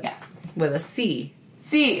bracelets with a C.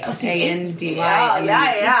 A-N-D-Y.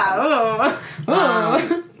 Yeah.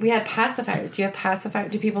 Ooh. We had pacifiers. Do you have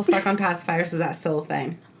pacifiers? Do people suck on pacifiers? Is that still a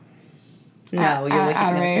thing? No, you're looking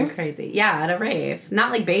at me crazy. Yeah, at a rave.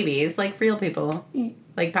 Not like babies, like real people.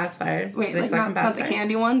 Like pacifiers. Wait, they like suck on pacifiers. not the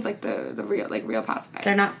candy ones? Like the real pacifiers.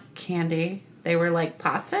 They're not candy. They were like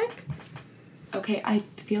plastic? Okay, I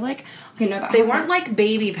feel like... Okay, no, they weren't like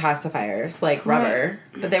baby pacifiers, like rubber.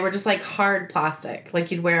 But they were just like hard plastic.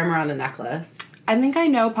 Like you'd wear them around a necklace. I think I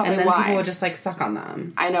know probably why. And then people would just like suck on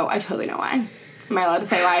them. I totally know why. Am I allowed to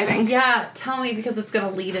say why I think? Yeah, tell me because it's going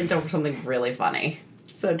to lead into something really funny.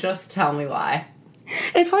 So just tell me why.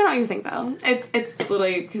 It's probably not what you think though. It's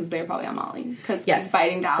literally because they're probably on Molly. Because he's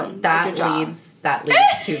biting down that leads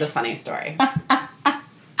to the funny story.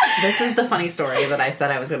 This is the funny story that I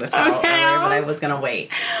said I was going to tell earlier, but I was going to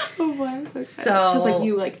wait. Oh, I'm so excited.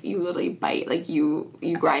 Because you literally bite, like you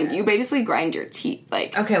grind, you basically grind your teeth,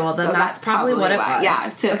 like. Okay, well then so that's probably what it was.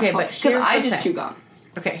 Yeah. Okay, but because I just chew gum.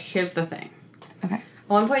 Okay, here's the thing. Okay. At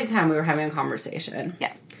one point in time, we were having a conversation.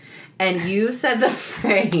 Yes. And you said the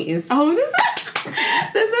phrase. Oh, this is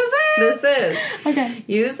it. This is. Okay.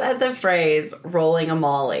 You said the phrase "rolling a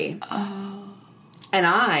molly." Oh. And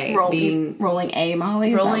I rolling a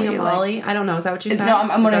molly. Rolling a molly. Like? I don't know. Is that what you said? No,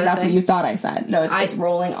 I'm wondering if that's what you thought I said. No, it's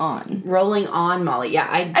rolling on. Rolling on molly. Yeah,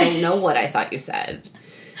 I don't know what I thought you said.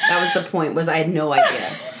 That was the point. Was I had no idea.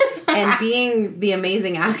 And being the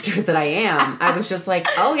amazing actor that I am, I was just like,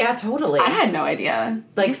 oh yeah, totally. I had no idea.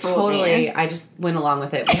 Like totally. I just went along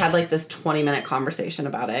with it. We had like this 20-minute conversation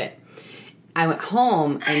about it. I went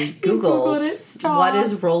home and Googled what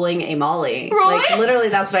is rolling a molly. Like literally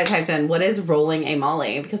that's what I typed in. What is rolling a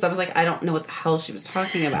molly? Because I was like, I don't know what the hell she was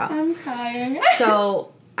talking about. I'm crying.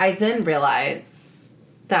 So I then realized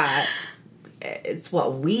that it's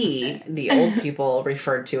what we, the old people,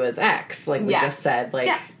 referred to as X. Like we just said, like,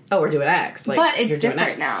 oh, we're doing X. Like, but it's you're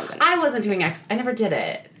different doing X. now. I wasn't doing X. I never did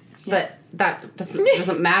it. But that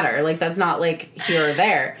doesn't matter. Like that's not like here or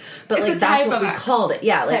there. But it's like that's what we called it.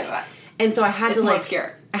 Yeah, like. And so I had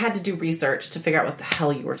to I had to do research to figure out what the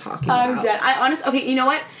hell you were talking about. I'm dead. Okay, you know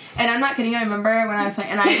what? And I'm not kidding. I remember when I was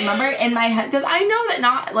playing, and I remember in my head because I know that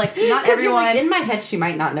not everyone. Like, in my head, she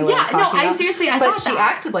might not know what I'm talking about. Yeah, no, I seriously, I thought she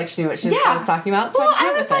acted like she knew what she was talking about. So well,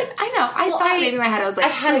 I was like, I know. I thought maybe in my head I was like, I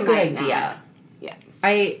had a good idea. Yes.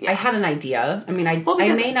 I had an idea. I mean, I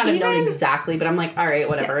may not have known exactly, but I'm like, all right,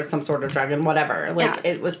 whatever. It's some sort of drug and whatever. Like,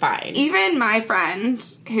 it was fine. Even my friend,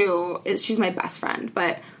 she's my best friend,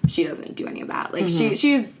 but she doesn't do any of that. Like,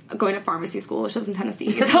 she's going to pharmacy school. She lives in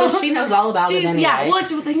Tennessee. So she knows all about it anyway. Yeah, well, like,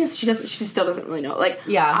 the thing is, she still doesn't really know. Like,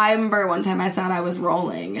 I remember one time I said I was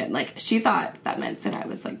rolling, and, like, she thought that meant that I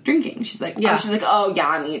was, like, drinking. She's like, oh,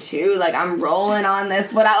 yeah, me too. Like, I'm rolling on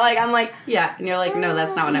this. I'm like... Yeah, and you're like, no,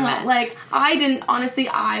 that's not what I meant. Like, I didn't, honestly,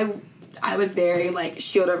 I was very, like,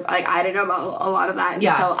 shielded. Like, I didn't know about a lot of that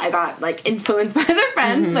until I got, like, influenced by their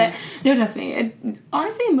friends. But, no, trust me.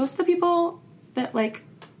 Honestly, most of the people that, like,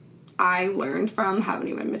 I learned from haven't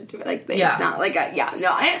even been doing it. Like, it's not like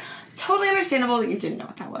I totally understandable that you didn't know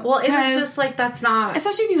what that was. Well, it was just like, that's not...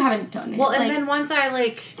 Especially if you haven't done it. Well, and then once I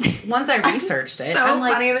researched it, so I'm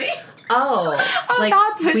like... funny that like,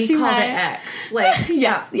 that's what we she called meant. it X. Like,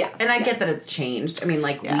 yes. And I get that it's changed. I mean,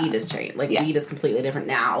 like, weed has changed. Like, weed is completely different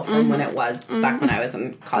now from when it was back when I was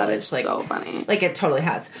in college. That is like, so funny. Like, it totally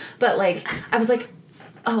has. But, like, I was like,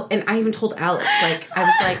 oh, and I even told Alex, like, I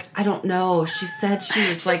was like, I don't know. She said she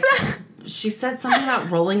was, like... She said something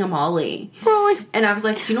about rolling a molly. And I was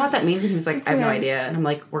like, do you know what that means? And he was like, I have no idea. And I'm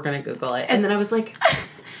like, we're going to Google it. And then I was like...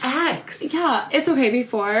 X. Yeah, it's okay.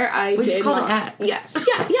 Before I we just call it X. Yes.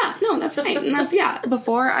 Yeah. No, that's fine. And that's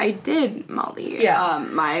before I did Molly. Yeah.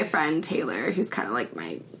 My friend Taylor, who's kind of like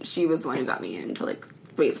she was the one who got me into like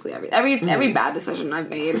basically every bad decision I've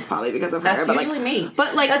made is probably because of her. That's usually me.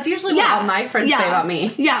 But like that's usually what all my friends say about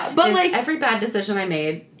me. Yeah, but like every bad decision I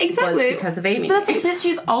made was because of Amy. But that's because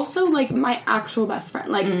she's also like my actual best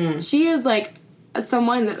friend. Like she is like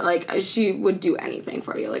someone that like she would do anything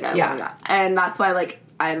for you. Like I love that, and that's why like.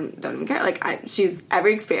 I don't even care. Like, she's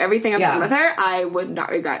everything I've done with her, I would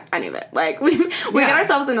not regret any of it. Like, we get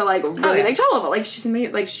ourselves into, like, really big trouble, but, like, she's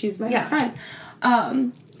my best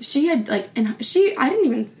friend. She had, like,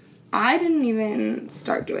 I didn't even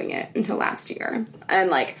start doing it until last year.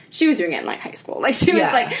 And, like, she was doing it in, like, high school. Like, she was,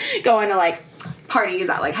 like, going to, like, parties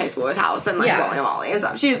at, like, high school's house and, like, rolling a molly and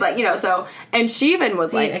stuff. She was, like, you know, so, and she even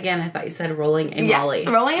was, like... Again, I thought you said rolling a molly.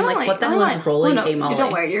 Rolling a molly. Like, what the hell is rolling a molly?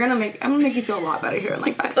 Don't worry, I'm gonna make you feel a lot better here in,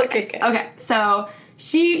 like, 5 seconds. Okay, so,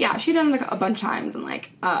 she done it like, a bunch of times, and,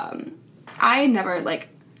 like, I never, like,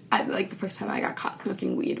 the first time I got caught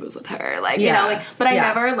smoking weed was with her. Like, you know, like, but I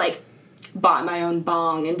never, like... bought my own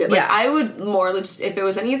bong and did like I would more just if it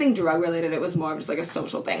was anything drug related, it was more of just like a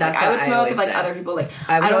social thing. That's like I would smoke with like other people. Like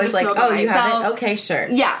I would always like, oh, you have it? Okay, sure.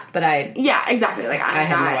 Yeah, but exactly. Like I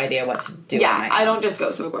have no idea what to do. Yeah, I don't just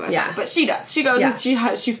go smoke by myself. But she does. She goes and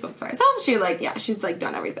she smokes by herself. She like she's like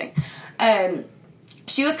done everything, and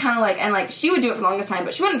she was kind of like, and like she would do it for the longest time,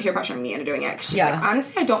 but she wouldn't peer pressure me into doing it. Cause she's like,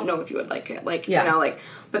 honestly, I don't know if you would like it. Like you know, like.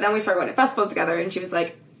 But then we started going to festivals together, and she was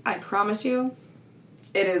like, I promise you.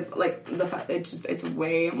 It is, like, it's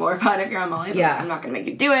way more fun if you're on Molly. Like, I'm not going to make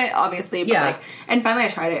you do it, obviously. But, like, and finally I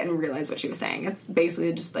tried it and realized what she was saying. It's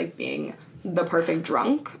basically just, like, being the perfect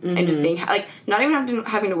drunk and just being, like, not even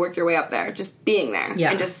having to work your way up there. Just being there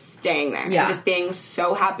and just staying there. And just being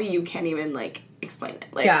so happy you can't even, like, explain it.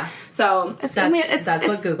 Like, so, that's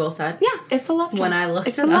what Google said. Yeah, it's a love joke. When I looked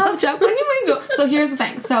it's a love joke. When you go. So here's the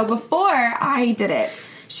thing. So before I did it,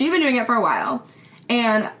 she'd been doing it for a while.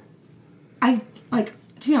 And I, like...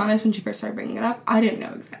 To be honest, when she first started bringing it up, I didn't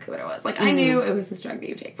know exactly what it was. Like, I knew it was this drug that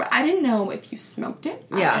you take, but I didn't know if you smoked it.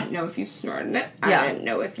 I didn't know if you snorted it. I didn't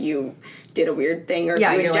know if you did a weird thing or if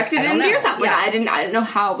you injected it into yourself. Like, I didn't know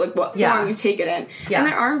how, like, what form you take it in. And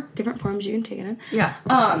there are different forms you can take it in.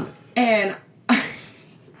 And...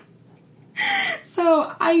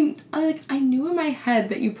 So I knew in my head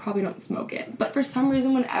that you probably don't smoke it, but for some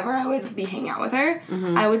reason, whenever I would be hanging out with her,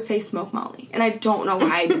 I would say smoke Molly, and I don't know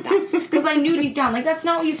why I did that because I knew deep down, like that's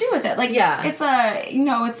not what you do with it. Like, it's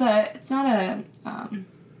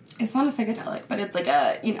not a psychedelic, but it's like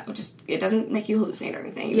a just it doesn't make you hallucinate or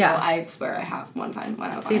anything. Though I swear I have one time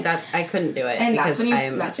when I was I couldn't do it, and that's when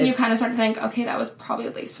you kind of start to think, okay, that was probably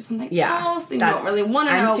laced with something else, and you don't really want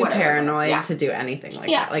to know. I'm too paranoid to do anything like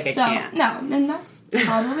that. Like I can't. No, and that's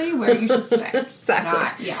probably where you should stay.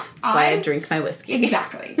 Exactly. That's why I drink my whiskey.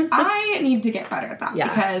 Exactly. I need to get better at that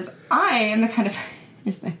because I am the kind of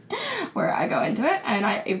person where I go into it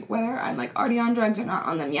and whether I'm like already on drugs or not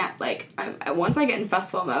on them yet, like once I get in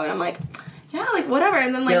festival mode, I'm like, like whatever,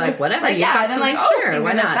 and then like you're like whatever, like, and then like sure,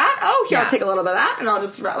 why not? That I'll take a little bit of that, and I'll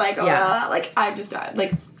just like like I just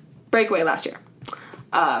like Breakaway last year,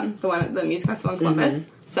 the music festival in Columbus.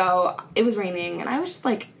 So it was raining, and I was just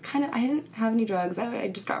like I didn't have any drugs. I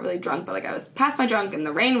just got really drunk, but like I was past my drunk, and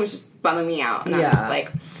the rain was just bumming me out, and I was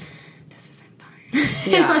like, this isn't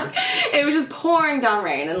fine. Like, it was just pouring down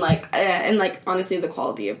rain, and like honestly, the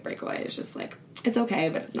quality of Breakaway is just like it's okay,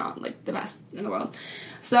 but it's not like the best in the world.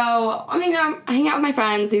 So I hang out with my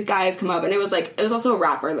friends. These guys come up, and it was also a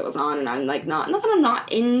rapper that was on, and I'm like not that I'm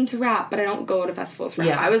not into rap, but I don't go to festivals for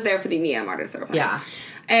rap. I was there for the EM artists that were playing.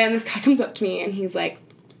 And this guy comes up to me, and he's like,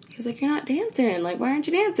 you're not dancing. Like, why aren't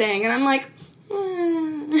you dancing? And I'm like,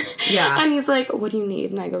 And he's like, what do you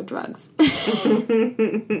need? And I go, drugs.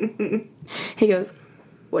 He goes,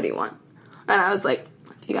 what do you want? And I was like,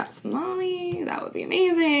 if you got some Molly, that would be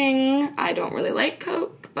amazing. I don't really like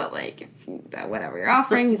Coke, but like, if whatever you're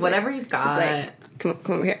offering. He's whatever like, you've got. He's like, come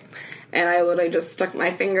over here. And I literally just stuck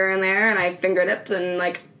my finger in there, and I finger dipped, and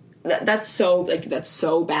like, that's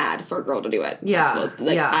so bad for a girl to do it. Yeah.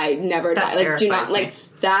 Like, I never, that like, do not, terrifies me. like,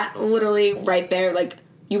 that literally right there, like,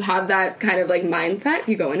 you have that kind of, like, mindset. If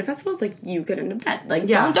you go into festivals, like, you could end up dead. Like,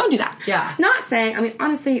 don't do that. Yeah. Not saying, I mean,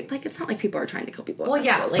 honestly, like, it's not like people are trying to kill people at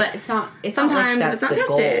festivals. like, but it's not sometimes like it's not that's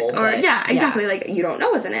the tested. goal, Or, but, yeah, exactly. Like, you don't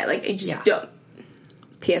know what's in it. Like, you just don't.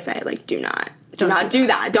 PSA, like, do not do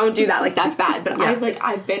that. Don't do that. Like, that's bad. But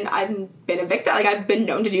I've been a victim. Like, I've been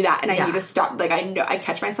known to do that, and I need to stop. Like, I know I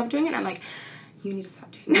catch myself doing it, and I'm like, you need to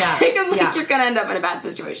stop doing that. Because, like, you're gonna end up in a bad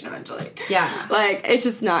situation eventually. Yeah. Like, it's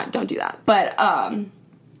just not, don't do that. But, I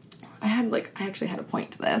actually had a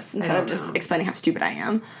point to this, instead of just explaining how stupid I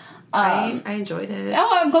am. I enjoyed it.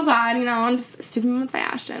 Oh, I'm glad, I'm just stupid moments by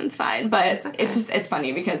Ashton. It's fine. But it's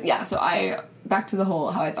funny because, so back to the whole,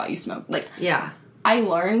 how I thought you smoked. Like, I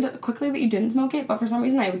learned quickly that you didn't smoke it, but for some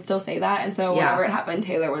reason I would still say that. And so whenever it happened,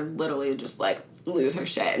 Taylor would literally just, like, lose her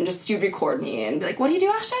shit. And she would record me and be like, what do you do,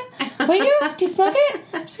 Ashton? What do you do? Do you smoke it?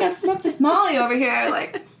 I'm just gonna smoke this Molly over here.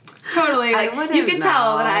 Like, totally. Like, you can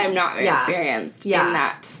tell that I am not very experienced in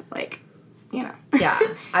that, like, Yeah.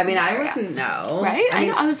 I mean, I wouldn't know. Right? I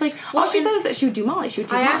know. I was like, well, she says that she would do Molly. She would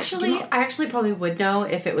take Molly. I actually probably would know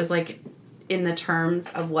if it was, like, in the terms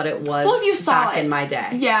of what it was if you saw back in my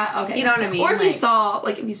day. Yeah, okay. You know what I mean? Or if you saw,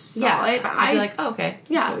 like, it. I'd be like, oh, okay.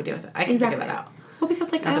 That's what we do with it. I can figure that out. Well,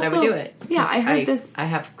 because, like, I would do it. Yeah, I heard this. I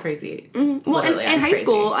have crazy. Mm-hmm. Well, in high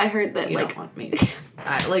school, I heard that, you like. don't want me.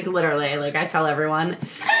 Like, literally, like, I tell everyone.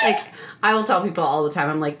 Like, I will tell people all the time,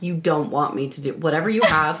 I'm like, you don't want me to do. Whatever you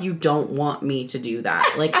have, you don't want me to do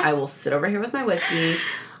that. Like, I will sit over here with my whiskey.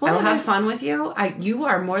 I will have fun with you. You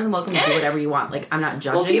are more than welcome to do whatever you want. Like, I'm not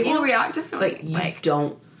judging you. People react differently. But you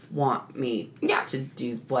don't want me to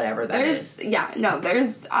do whatever that is. Yeah, no,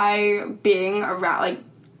 being around, like,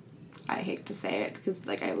 I hate to say it because,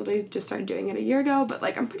 like, I literally just started doing it a year ago, but,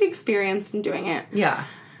 like, I'm pretty experienced in doing it. Yeah.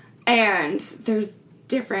 And there's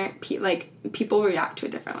different, people react to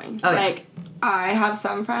it differently. Oh, like, I have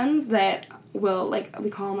some friends that will, like, we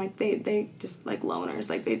call them, like, they just, like, loners.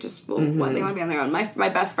 Like, they just will, they want to be on their own. My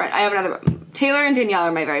best friend, I have another, Taylor and Danielle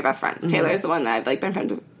are my very best friends. Taylor is the one that I've, like, been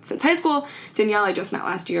friends with since high school. Danielle I just met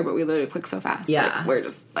last year, but we literally clicked so fast. Yeah. Like, we're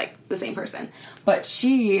just, like, the same person. But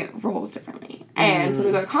she rolls differently. And so when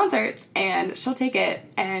we go to concerts, and she'll take it,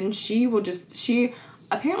 and she will just,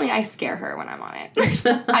 apparently I scare her when I'm on it.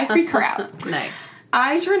 I freak her out. Nice.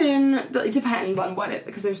 I turn in, it depends on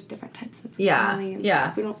because there's different types of Molly and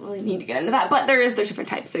stuff. We don't really need to get into that. But there's different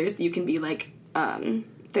types. You can be, like,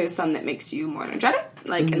 there's some that makes you more energetic,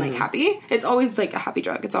 like, and, like, happy. It's always, like, a happy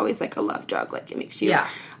drug. It's always, like, a love drug. Like, it makes you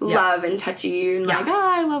love and touchy and, like,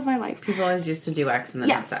 I love my life. People always used to do X and then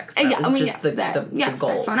have sex. That was just the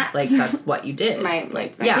goal. Sex on X. Like, that's what you did. my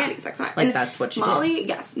candy, sex on X. Like, that's what you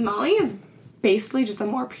did. Molly is basically just a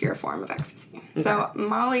more pure form of ecstasy. Okay. So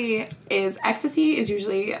ecstasy is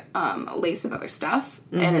usually laced with other stuff,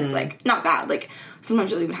 and it's, like, not bad. Like,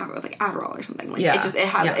 sometimes you'll even have it with, like, Adderall or something. Like,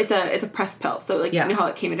 it's a pressed pill. So, like, you know how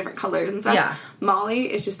it came in different colors and stuff? Yeah.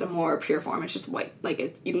 Molly is just a more pure form. It's just white. Like,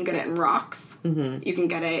 you can get it in rocks. Mm-hmm. You can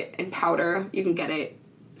get it in powder. You can get it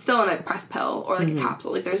still in a pressed pill or, like, a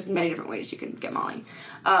capsule. Like, there's many different ways you can get Molly.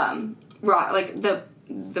 Like,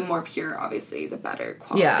 the more pure, obviously, the better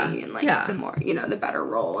quality, and, like, the more, the better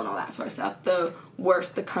roll and all that sort of stuff. The worse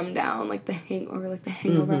the come down, like, the hangover, like,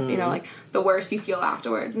 the worse you feel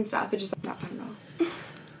afterwards and stuff. It's just not fun at all.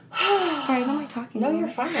 Sorry, I don't like talking. No, you're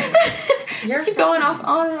fine. Just keep going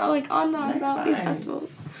on and on about these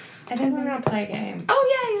festivals. I think we're gonna play a game.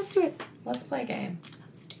 Oh yeah, let's do it. Let's play a game.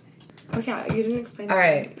 Let's do it. Okay, you didn't explain. All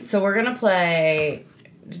right, so we're gonna play.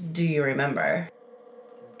 Do you remember?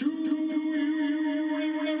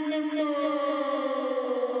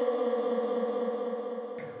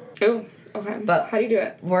 Oh, okay. But how do you do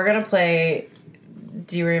it? We're gonna play.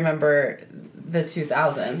 Do you remember the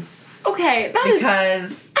 2000s? Okay,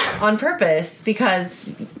 because on purpose,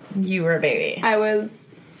 because you were a baby. I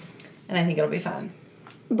was, and I think it'll be fun.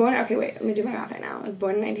 Born. Okay, wait. Let me do my math right now. I was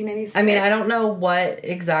born in 1996. I mean, I don't know what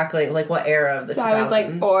exactly, like, what era of the 2000s. So I was like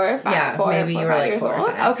 4 or 5. Maybe you were like 4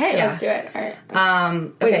 or 5. Okay, let's do it. All right.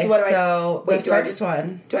 Okay, wait, so what do the first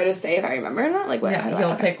one. Do I just say if I remember or not? Like, what? Yeah,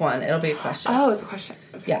 you'll pick one. It'll be a question. Oh, it's a question.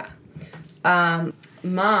 Okay. Yeah.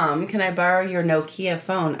 Mom, can I borrow your Nokia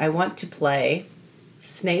phone? I want to play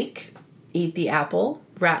Snake, Eat the Apple,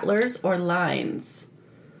 Rattlers, or Lines.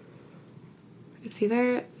 It's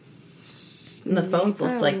either... And the phones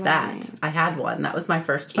looked like that. I had one. That was my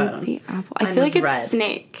first phone. Eat the Apple. I feel like it's red.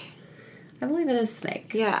 Snake. I believe it is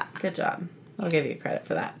Snake. Yeah. Good job. I'll give you credit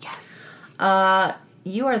for that. Yes.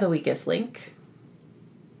 You are the weakest link.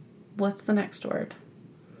 What's the next word?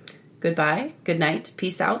 Goodbye, good night,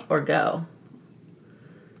 peace out, or go?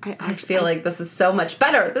 I feel like this is so much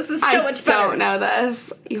better. This is so much better. I don't know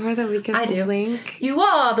this. You are the weakest link. You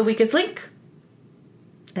are the weakest link.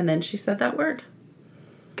 And then she said that word.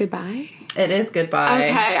 Goodbye? It is goodbye.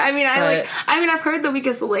 Okay. I've heard the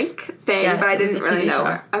weakest link thing, but I didn't really know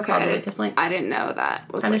it. Okay. The weakest link. I didn't know that.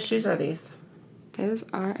 What kind of shoes are these? Those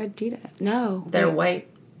are Adidas. No. They're white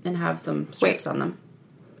and have some stripes on them.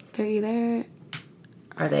 They're either...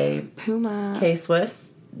 Are they Puma?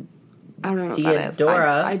 K-Swiss? I don't know what that is.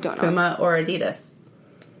 Diadora, I don't know. Puma, or Adidas?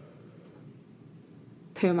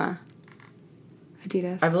 Puma.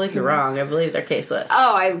 Adidas. I believe you're wrong. I believe they're K-Swiss.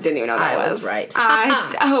 Oh, I didn't even know that I was right.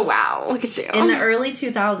 Oh, wow. Look at you. In the early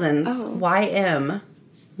 2000s, YM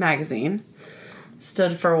magazine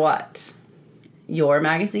stood for what? Your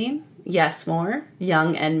magazine? Yes More?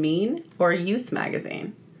 Young and Mean? Or Youth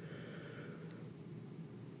magazine?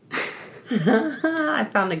 I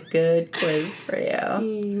found a good quiz for you.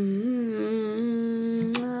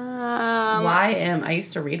 YM. I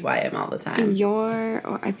used to read YM all the time.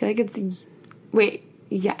 I feel like it's... Wait.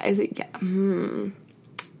 Yeah. Is it... Yeah.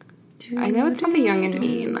 I know it's not the Young and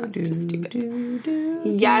Mean. That's just stupid.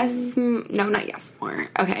 Yes. No, not Yes More.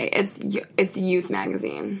 Okay. It's Youth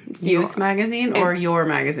magazine. It's Youth magazine or Your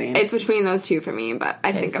magazine? It's between those two for me, but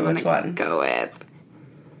I think I'm going to go with...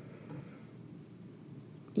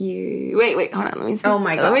 You wait, hold on. Let me see. Oh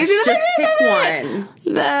my gosh! Just pick one.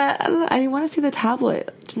 I want to see the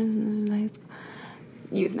tablet.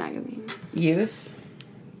 Youth magazine. Youth.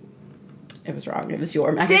 It was wrong. It was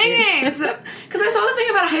Your magazine. Dang it! Because I saw the thing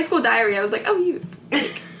about a high school diary. I was like, oh, Youth.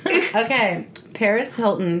 Okay. Paris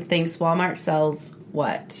Hilton thinks Walmart sells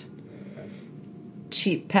what?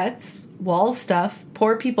 Cheap pets, wall stuff,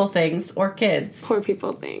 poor people things, or kids. Poor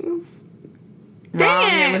people things.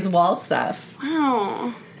 Wrong. It was wall stuff.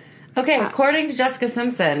 Wow. Okay, according to Jessica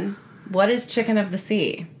Simpson, what is chicken of the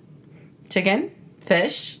sea? Chicken,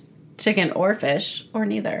 fish, chicken or fish, or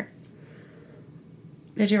neither?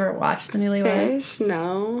 Did you ever watch The Newlyweds? Fish?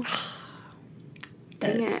 No.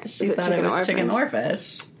 Dang it. She thought it was chicken or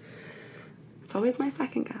fish. It's always my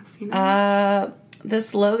second guess, you know?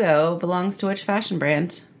 This logo belongs to which fashion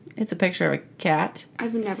brand? It's a picture of a cat.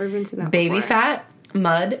 I've never been to that Baby before. Fat,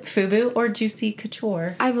 Mud, Fubu, or Juicy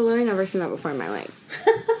Couture? I've literally never seen that before in my life.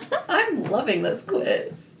 I'm loving this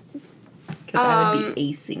quiz. Because I would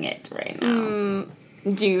be acing it right now.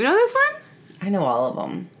 Do you know this one? I know all of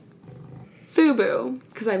them. Fubu,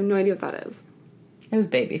 because I have no idea what that is. It was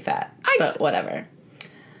Baby Fat, but whatever.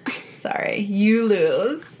 Sorry, you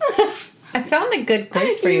lose. I found a good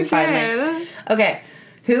quiz for you finally. Okay,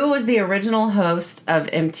 who was the original host of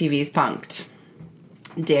MTV's Punk'd?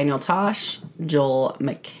 Daniel Tosh, Joel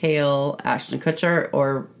McHale, Ashton Kutcher,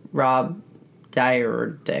 or Rob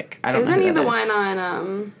Dyrdek? I don't know. Isn't he the one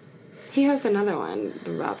on? He hosts another one,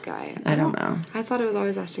 the Rob guy. I don't know. I thought it was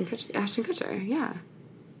always Ashton Kutcher. Yeah.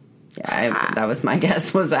 Yeah, that was my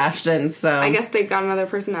guess. Was Ashton? So I guess they got another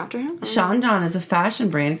person after him. Sean John is a fashion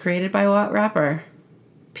brand created by what rapper?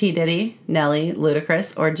 P. Diddy, Nelly,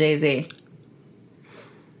 Ludacris, or Jay-Z?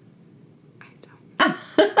 I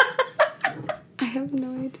have no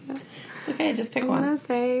idea. It's okay, just pick one. I'm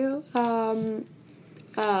gonna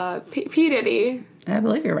say P. Diddy. I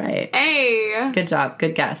believe you're right. Hey! Good job.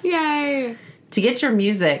 Good guess. Yay! To get your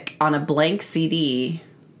music on a blank CD,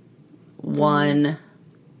 one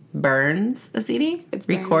burns a CD,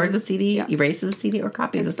 records a CD, erases a CD, or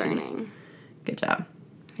copies a CD. Burning. Good job.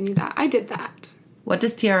 I knew that. I did that. What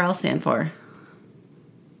does TRL stand for?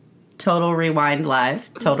 Total Rewind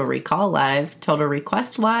Live, Total Recall Live, Total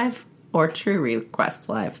Request Live, or True Request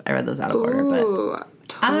Live. I read those out of order, but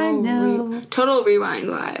I know. Total Rewind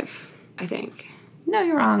Live, I think. No,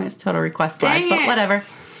 you're wrong. It's Total Request Live, but whatever. I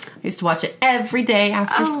used to watch it every day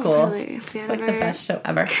after school. Really? It's like the best show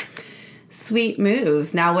ever. Sweet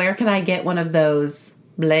moves. Now, where can I get one of those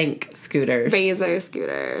blank scooters? Razor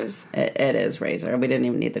scooters. It is Razor. We didn't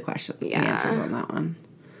even need the question. The answers on that one.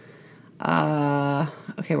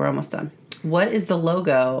 Okay, we're almost done. What is the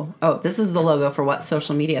logo? Oh, this is the logo for what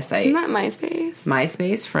social media site? Isn't that MySpace?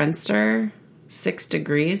 MySpace, Friendster, 6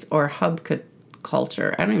 Degrees, or Hub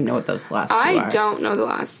Culture. I don't even know what those last two are. I don't know the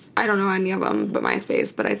last. I don't know any of them but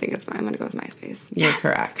MySpace, but I think it's fine. I'm going to go with MySpace. You're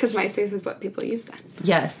correct. Because MySpace is what people use then.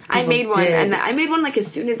 Yes. I made one, and I made one like as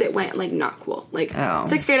soon as it went like not cool. Like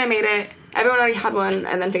 6th grade I made it. Everyone already had one,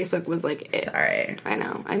 and then Facebook was like it. Sorry. I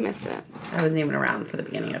know. I missed it. I wasn't even around for the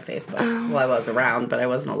beginning of Facebook. Well, I was around, but I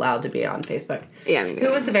wasn't allowed to be on Facebook. Yeah, me neither.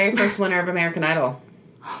 Who was the very first winner of American Idol?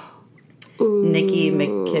 Nikki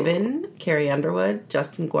McKibben, Carrie Underwood,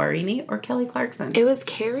 Justin Guarini, or Kelly Clarkson? It was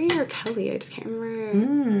Carrie or Kelly. I just can't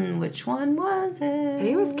remember. Which one was it? I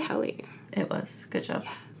think it was Kelly. It was. Good job.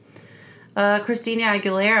 Yes. Christina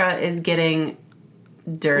Aguilera is getting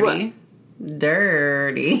dirty. What?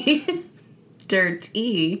 Dirty.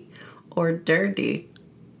 Dirty. Or dirty.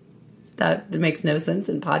 That makes no sense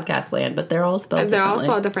in podcast land, but they're all spelled differently. They're all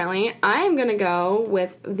spelled differently. I am going to go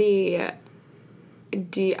with the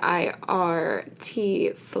DIRT/E.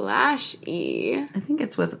 I think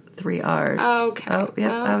it's with 3 R's. Okay. Oh,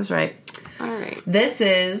 yep, well, I was right. All right. This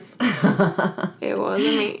is... It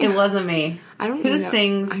wasn't me. It wasn't me. I don't Who know.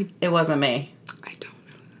 sings It Wasn't Me? I don't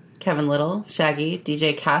know. Kevin Little, Shaggy,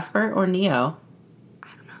 DJ Casper, or Neo? I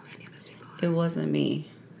don't know any of those people. It wasn't me.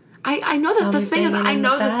 I know that the thing is, I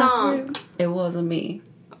know the song. It wasn't me.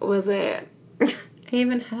 Was it? I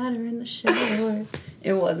even had her in the shower.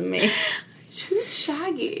 It wasn't me. Who's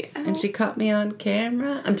Shaggy? And she caught me on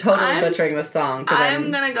camera. I'm totally butchering the song.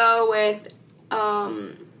 I'm gonna go with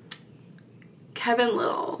Kevin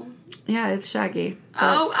Little. Yeah, it's Shaggy.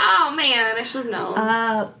 Oh man, I should have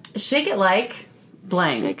known. Shake It Like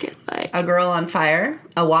blank. Shake It Like. A Girl on Fire,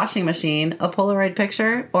 a washing machine, a Polaroid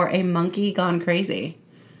picture, or a monkey gone crazy.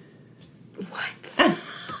 What?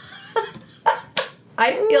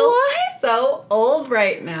 I feel so old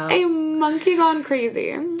right now. A monkey gone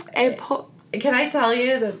crazy. Can I tell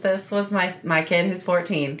you that this was my kid who's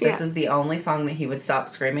 14? This Yes. is the only song that he would stop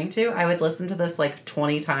screaming to. I would listen to this like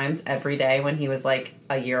 20 times every day when he was like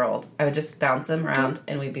a year old. I would just bounce him around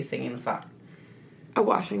and we'd be singing the song. A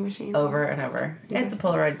washing machine. Over and over. It's a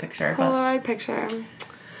Polaroid picture. Polaroid picture.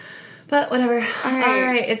 But whatever. All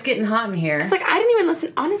right. It's getting hot in here. It's like, I didn't even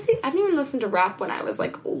listen, honestly, I didn't even listen to rap when I was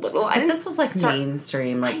like little. This was like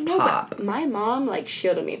mainstream, like I know, pop. but my mom like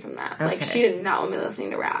shielded me from that. Like Okay. she did not want me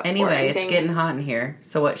listening to rap. Anyway, it's getting hot in here.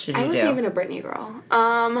 So what should you I do? wasn't even a Britney girl.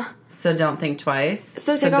 So don't think twice.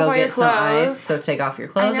 So take off all your some ice. clothes. So take off your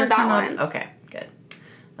clothes. I know or that turn one. On. Okay, good.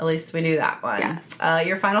 At least we knew that one. Yes.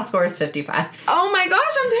 Your final score is 55. Oh my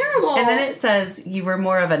gosh, I'm terrible. And then it says you were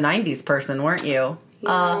more of a 90s person, weren't you?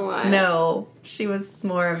 what? No. She was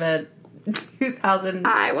more of a 2015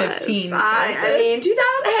 I person. I mean, 2000.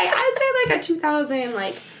 Hey, I'd say like a 2000,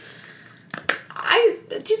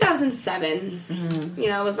 2007. You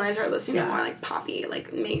know, was when I started listening to more like poppy,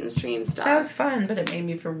 like mainstream stuff. That was fun, but it made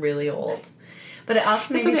me feel really old. But it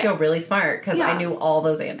also made me feel really smart because I knew all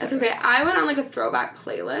those answers. That's okay. I went on like a throwback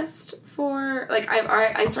playlist for like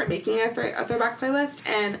I started making a throwback playlist,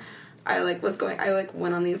 and I went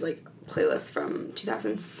on these like playlists from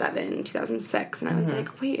 2007, 2006, and I was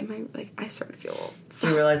like, wait, am I like I started to feel old. Do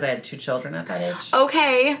you realize I had 2 children at that age?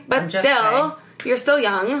 Okay, but just still, saying. you're still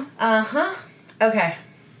young. Okay.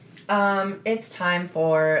 It's time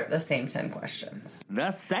for the same 10 questions.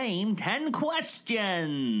 The same 10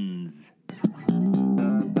 questions.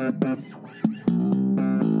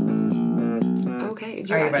 Okay,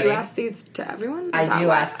 Are you ready? You ask these to everyone? I do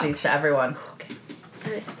ask these to everyone. Okay.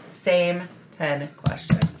 All right. Same 10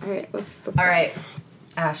 questions. All right. Let's All right,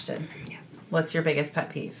 Ashton. Yes. What's your biggest pet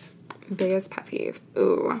peeve? Biggest pet peeve.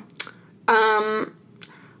 Ooh. I'm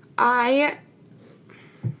trying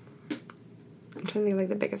to think of like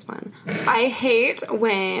the biggest one. I hate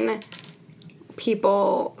when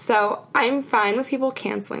people. So I'm fine with people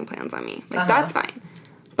canceling plans on me. Like that's fine.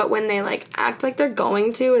 But when they like act like they're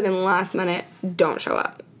going to, and then last minute don't show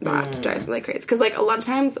up, that drives me like crazy. Because like a lot of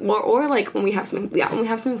times, or like when we have something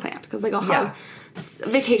planned. Because like I'll have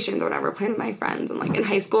vacations or whatever planned with my friends, and like in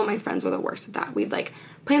high school, my friends were the worst at that. We'd like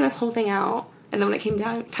plan this whole thing out. And then when it came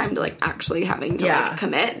down time to like actually having to like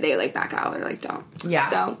commit, they like back out or like don't. Yeah.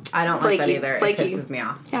 So I don't like that either. Flaky. It pisses me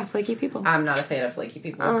off. Yeah, flaky people. I'm not a fan of flaky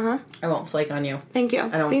people. I won't flake on you. Thank you.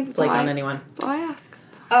 I don't flake on anyone. That's all I ask.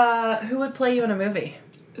 Who would play you in a movie?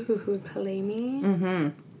 Ooh, who would play me?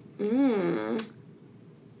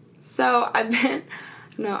 So I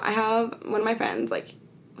have one of my friends, like,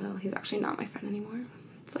 well, he's actually not my friend anymore.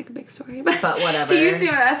 It's like a big story, but whatever. He used to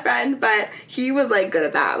be my best friend, but he was like good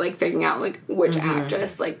at that, like figuring out like which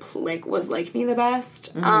actress like was like me the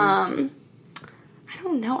best. I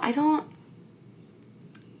don't know.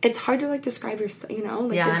 It's hard to like describe yourself,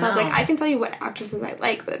 yourself. I know. Like I can tell you what actresses I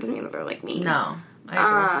like, but that doesn't mean that they're like me. No,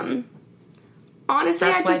 I agree. Honestly,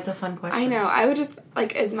 That's why it's a fun question. I know. I would just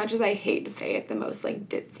like, as much as I hate to say it, the most like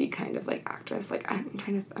ditzy kind of like actress. Like I'm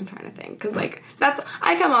trying to think because like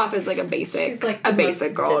I come off as like a basic, She's, like, a the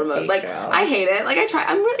basic most girl. ditzy Like girl. I hate it. Like I try.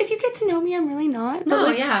 If you get to know me, I'm really not. But, No,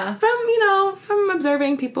 like, yeah. From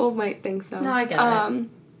observing, people might think so. No, I get it.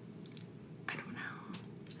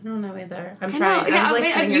 I don't know either. I'm trying. Yeah, I was like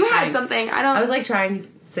if sitting you here had something, I was like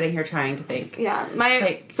sitting here trying to think. Yeah,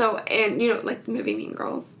 like the movie Mean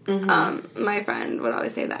Girls. My friend would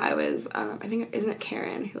always say that I was. I think isn't it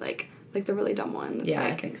Karen who like the really dumb one? That's Yeah,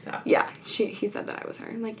 like, I think so. Yeah, he said that I was her.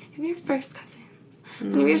 I'm like, I'm your first cousins.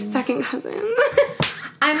 Then you're second cousins.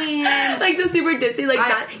 I mean, like the super ditzy, like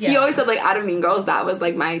that. Yeah. He always said, like, out of Mean Girls, that was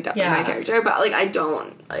like my character. But like, I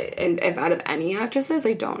don't. And if out of any actresses,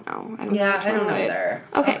 I don't know. I don't know either.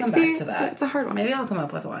 Okay, I'll come back to that. It's a hard one. Maybe I'll come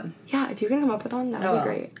up with one. Yeah, if you can come up with one, that would be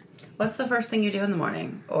great. What's the first thing you do in the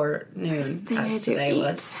morning or noon? First thing I do,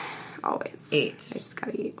 eat. Always. Eat. I just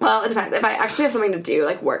gotta eat. Well, it depends. If I actually have something to do,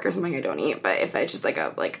 like work or something, I don't eat. But if it's just like I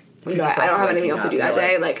don't have anything else to do that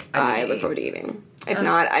day, like I look forward to eating. If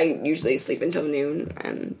not, I usually sleep until noon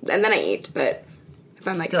and then I eat. But if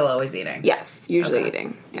I'm like still always eating. Yes, usually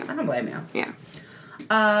eating. Yeah. I don't blame you.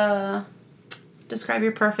 Yeah. Describe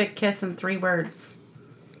your perfect kiss in 3 words.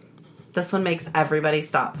 This one makes everybody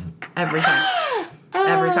stop every time.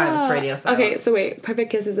 Every time it's radio silence. Okay, so wait,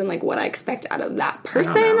 perfect kiss is in like what I expect out of that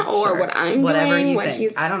person or Sure. what I'm whatever doing, you what think.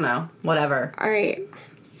 he's. I don't know. Whatever. All right.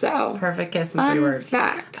 So Perfect kiss in 3 words.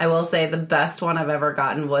 Fact. I will say the best one I've ever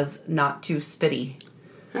gotten was not too spitty.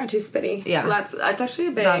 Not too spitty. Yeah. Well, that's actually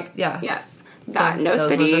a big. Yeah. Yes. So That no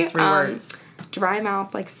those spitty. were the 3 words. Dry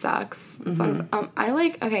mouth like sucks. Mm-hmm. I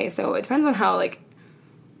like. Okay, so it depends on how like.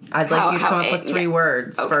 I'd like you to come up with 3 yeah.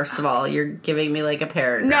 words. First of all, you're giving me like a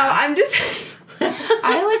paragraph. No, I'm just.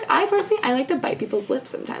 I personally like to bite people's lips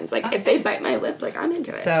sometimes. Like if they bite my lip, like I'm into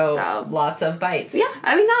it. So lots of bites. Yeah,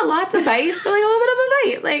 I mean not lots of bites, but like a little bit of a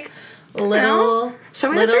bite. Like Little.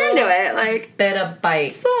 show me that you're into it. Like bit of bite.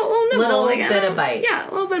 just a little nibble. Little like, bit of bite. Yeah,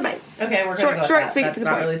 a little bit of bite. Okay, we're Short, gonna go short, with that. sweet, That's to the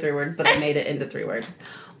not point. really 3 words, but I made it into 3 words.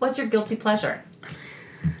 What's your guilty pleasure?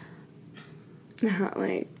 Not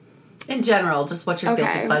like In general, just what's your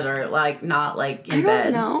guilty Okay. pleasure? Like, not like in I bed.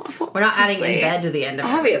 don't know. We're not adding Obviously. in bed to the end of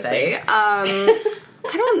Obviously. everything.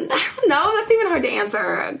 I don't know. That's even hard to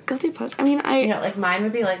answer. Guilty pleasure. I mean, You know, like mine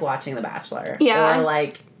would be like watching The Bachelor. Yeah. Or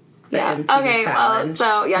like the Yeah. MTV Okay, well, challenge.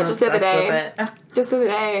 so, yeah, I'm just the other obsessed day. with it. Just the other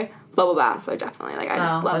day, bubble baths are definitely like I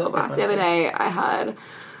just Oh, love that's bubble a good baths. one, The other too. day, I had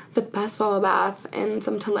the best bubble bath and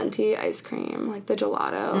some Talenti ice cream, like the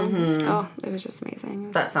gelato. Mm-hmm. Oh, it was just amazing. It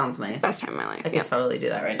was That sounds nice. the best time of my life. I could Yep. totally do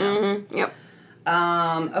that right now. Yep.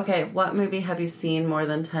 Okay, what movie have you seen more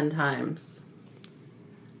than 10 times?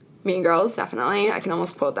 Mean Girls, definitely. I can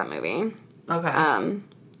almost quote that movie. Okay.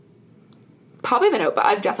 Probably The Notebook.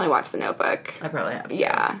 I've definitely watched The Notebook. I probably have to.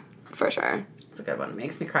 Yeah, for sure. It's a good one. It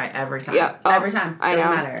makes me cry every time. Yeah. Oh, every time. I Doesn't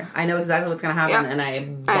know. matter. I know exactly what's going to happen, Yeah. and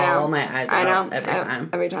I I bawl know. my eyes I know. out every time.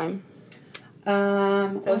 Every time.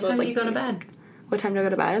 What was time do like you go to music. bed? What time to go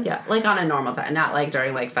to bed? Yeah, like on a normal time, not like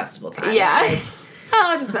during like festival time. Yeah. Like,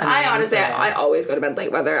 Oh, just I honestly, yeah. I always go to bed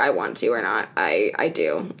late, whether I want to or not. I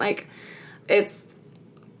do. Like, it's,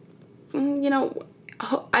 you know,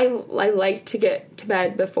 I like to get to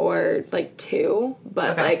bed before like 2,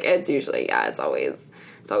 but Okay. like it's usually it's always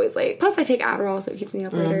late. Plus, I take Adderall, so it keeps me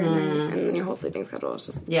up later, and then your whole sleeping schedule is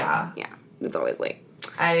just yeah. it's always late.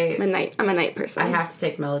 I'm a night person. I have to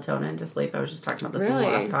take melatonin to sleep. I was just talking about this in the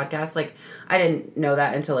Really? last podcast. Like, I didn't know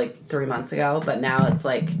that until like 3 months ago, but now it's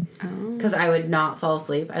like, because I would not fall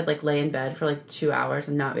asleep. I'd like lay in bed for like 2 hours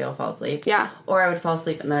and not be able to fall asleep. Yeah. Or I would fall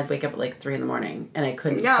asleep and then I'd wake up at like 3 a.m. and I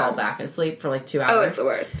couldn't Yeah. fall back asleep for like 2 hours. Oh, it's the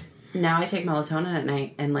worst. Now I take melatonin at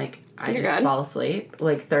night and like I You're just good. fall asleep.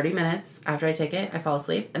 Like 30 minutes after I take it, I fall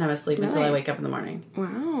asleep and I'm asleep until I Really? wake up in the morning.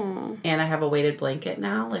 Wow. And I have a weighted blanket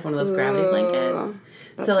now, like one of those gravity blankets.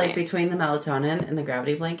 That's So like nice. between the melatonin and the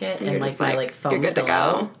gravity blanket You're and like just, my like, like foam you're good to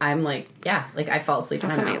pillow, go. I'm like I fall asleep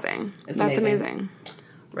That's and I'm amazing. out. It's That's amazing.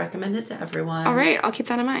 Recommend it to everyone. All right, I'll keep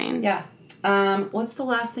that in mind. Yeah. What's the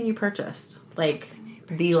last thing you purchased? Like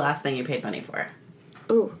the last thing you paid money for?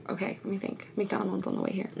 Ooh, okay. Let me think. McDonald's on the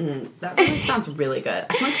way here. That really sounds really good.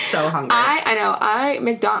 I'm like so hungry. I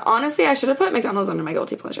know. Honestly, I should have put McDonald's under my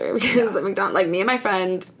guilty pleasure because McDonald's, like me and my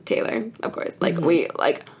friend Taylor, of course, like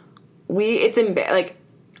it's like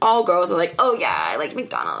all girls are like, oh yeah, I like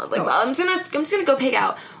McDonald's. Like, well, I'm just gonna go pig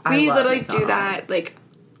out. I We love literally do McDonald's. that. Like,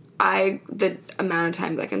 the amount of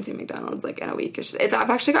times I consume McDonald's like in a week is just, I've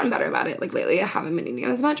actually gotten better about it. Like lately, I haven't been eating it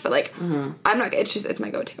as much, but like I'm not. It's my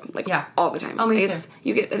go-to. Like all the time. Oh, me It's,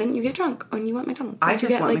 too. Then you get drunk when you want McDonald's. I Like, you just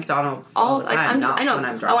get, want like, McDonald's all the time. I know. When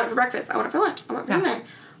I'm I drunk. want it for breakfast. I want it for lunch. I want it for dinner.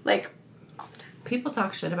 Like. People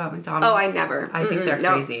talk shit about McDonald's. Oh, I never. I think they're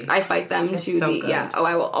No, crazy. I fight them It's to so the good. Oh,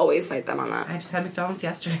 I will always fight them on I that. just had McDonald's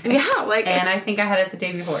yesterday. Yeah, like and I it's- think I had it the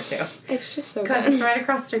day before too. It's just so Because good. it's right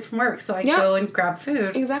across the street from work, so I Yeah. go and grab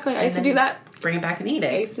food. Exactly. I and used to then do that. Bring it back and eat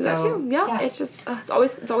it. I used to do that too. Yeah, it's just it's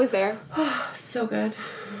always there. so good.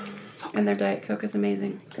 And their Diet Coke is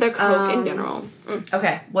amazing. Their Coke in general.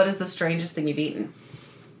 Okay, what is the strangest thing you've eaten?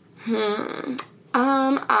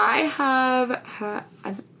 I have had,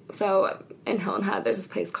 so in Hilton Head there's this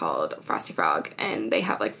place called Frosty Frog, and they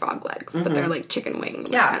have like frog legs, but they're like chicken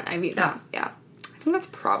wings. Yeah. I've eaten Yeah. those. Yeah. think that's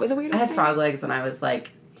probably the weirdest I had thing. frog legs when I was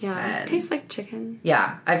like 10. Yeah, it tastes like chicken.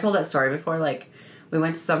 Yeah, I told that story before. Like, we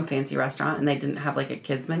went to some fancy restaurant and they didn't have like a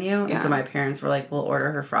kids menu, and so my parents were like, "We'll order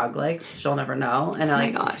her frog legs. She'll never know." And I,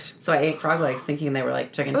 my gosh! So I ate frog legs thinking they were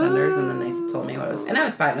like chicken tenders, and then they told me what it was, and I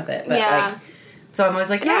was fine with it. But like, so I'm always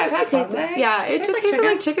like, "Yeah, I've had frog legs." Yeah, it just tasted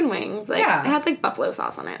like chicken wings. Like, Yeah. it had like buffalo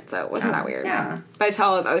sauce on it, so it wasn't that weird. Yeah. But I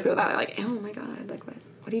tell other people that, they're like, "Oh my god, like what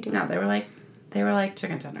are you doing?" No, they were like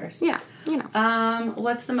chicken tenders. Yeah, you know.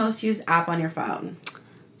 What's the most used app on your phone?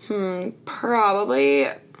 Probably.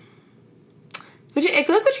 It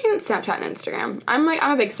goes between Snapchat and Instagram. I'm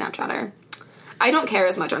a big Snapchatter. I don't care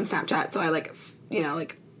as much on Snapchat, so I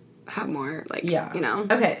have more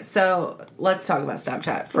Okay, so let's talk about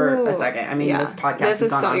Snapchat for a second. I mean, this podcast has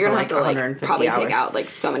gone on for like 150 probably hours. Take out like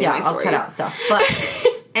so many of my stories. I'll cut out stuff. But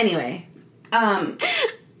anyway,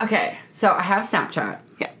 okay, so I have Snapchat.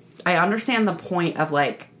 Yes. I understand the point of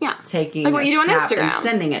taking like what you do on snap Instagram and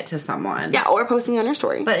sending it to someone. Yeah, or posting on your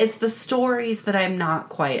story. But it's the stories that I'm not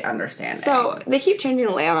quite understanding. So they keep changing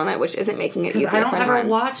the layout on it, which isn't making it easier. I don't for ever anyone.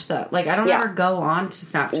 watch them. Like, I don't ever go on to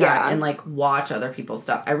Snapchat and like watch other people's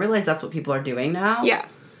stuff. I realize that's what people are doing now.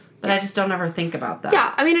 Yes. But I just don't ever think about that.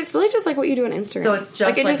 Yeah, I mean, it's really just like what you do on Instagram. So it's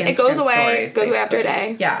just it goes away. Stories, goes away after a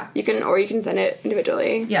day. Yeah. You can send it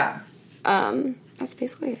individually. Yeah. That's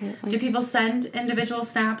basically it. Do people send individual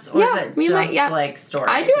snaps, or is it just like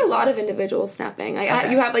stories? I do a lot of individual snapping.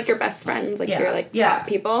 Like you have like your best friends, like your like top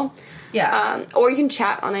people. Yeah. Or you can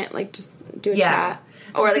chat on it, like just do a chat.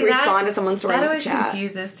 Or like respond to someone's story with a chat. That always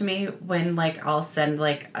confuses to me when like I'll send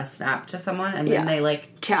like a snap to someone and then they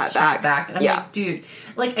like chat back. And I'm like, dude,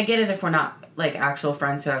 like I get it if we're not like actual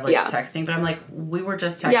friends who have like texting, but I'm like, we were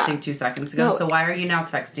just texting 2 seconds ago, so why are you now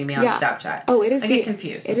texting me on Snapchat? Oh, it is. I get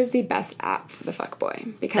confused. It is the best app for the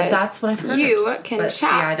fuckboy because that's what I've heard. You can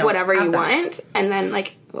chat whatever you want, and then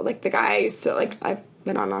like the guy I used to I've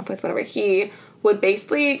been on and off with, whatever, he would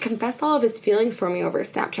basically confess all of his feelings for me over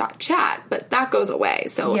Snapchat chat, but that goes away.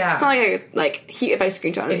 So it's not like if I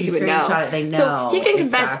screenshot it, he would know. They know. So he can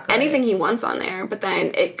confess anything he wants on there, but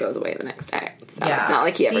then it goes away the next day. So it's not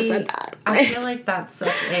like he ever said that. I feel like that's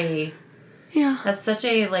such a that's such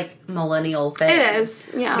a like millennial thing. It is,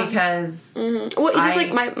 because well, it's just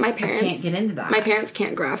like my parents can't get into that. My parents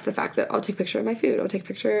can't grasp the fact that I'll take a picture of my food. I'll take a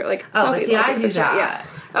picture but selfies, see, I do picture, that.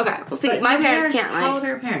 Yeah. Okay, well, see, but my parents can't. How old are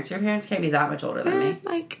your parents? Your parents can't be that much older than me.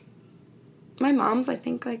 Like my mom's, I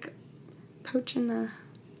think, like approaching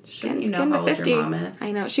Shouldn't you know how old 50. your mom is?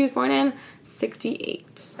 I know. She was born in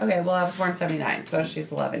 1968. Okay, well, I was born in 1979, so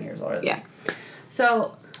she's 11 years older than me.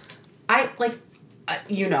 So, I,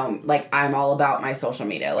 I'm all about my social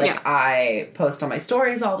media. I post on my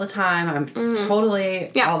stories all the time. I'm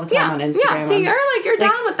totally all the time on Instagram. Yeah, so you're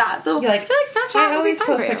down with that. So, I feel like Snapchat I always would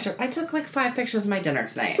be fine post for pictures. I took 5 pictures of my dinner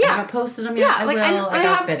tonight. Yeah. I haven't posted them yet. I will. I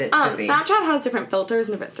got busy. Snapchat has different filters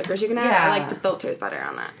and different stickers you can add. Yeah. I like the filters better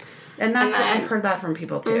on that. And that's what I've heard that from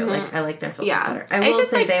people too. I like their filters better. I will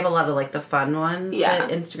say they have a lot of the fun ones that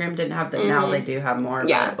Instagram didn't have that now they do have more.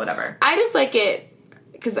 But whatever. I just like it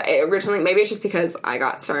because originally, maybe it's just because I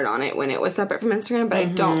got started on it when it was separate from Instagram, but I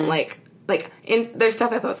don't there's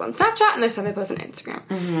stuff I post on Snapchat and there's stuff I post on Instagram.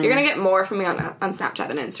 You're gonna get more from me on Snapchat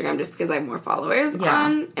than Instagram just because I have more followers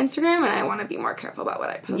on Instagram and I want to be more careful about what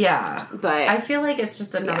I post. Yeah, but I feel like it's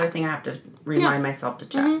just another thing I have to remind myself to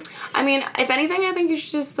check. I mean, if anything, I think you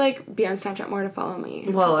should just be on Snapchat more to follow me.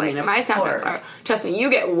 Well, I mean, of my Snapchats course. trust me, you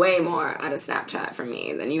get way more out of Snapchat from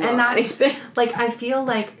me than you will anything. I feel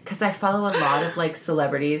because I follow a lot of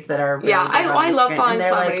celebrities that are really I love following and they're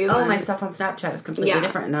celebrities. Oh, my stuff on Snapchat is completely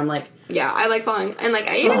different, and I'm like, I like following, and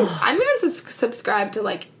I'm even subscribed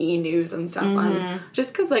to e-news and stuff on just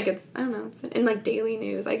because it's I don't know, it's in daily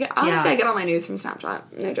news. I get all my news from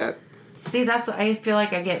Snapchat. No joke. See, I feel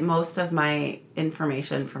like I get most of my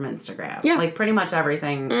information from Instagram. Yeah. Pretty much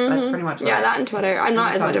everything. That's pretty much that and Twitter. I'm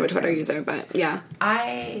not as much of a Twitter user, but yeah.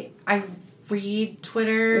 I read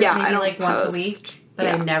Twitter maybe I don't once a post. week, but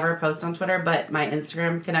I never post on Twitter, but my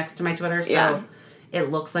Instagram connects to my Twitter, so it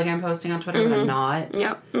looks like I'm posting on Twitter, but I'm not.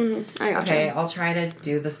 Yep. I gotcha. Okay, I'll try to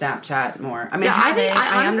do the Snapchat more. I mean,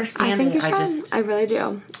 I understand think it. you should. I really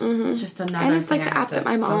do. It's just another and it's thing the app that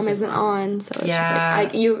my mom isn't on, so it's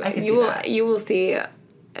just you will see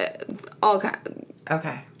all kind.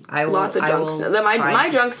 Okay, I will. Lots of junk. My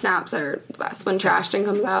junk snaps are the best when Trashton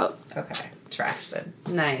comes out. Okay, Trashton.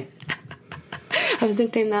 Nice. I was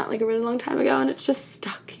nicknamed that a really long time ago, and it's just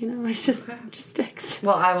stuck. It's just sticks.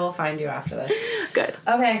 Well, I will find you after this. Good.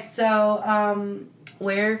 Okay, so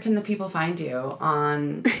where can the people find you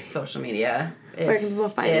on social media? Where can people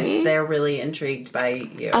find me? If they're really intrigued by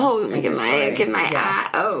you. Oh, give my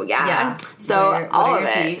oh yeah. So all of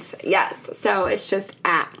it. Deets? Yes. So it's just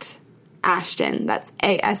at Ashton. That's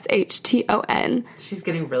ASHTON. She's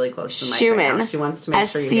getting really close to the mic Schuman. right now. She wants to make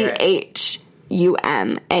sure you hear it.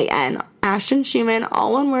 SCHUMAN. Ashton Schuman.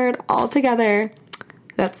 All one word. All together.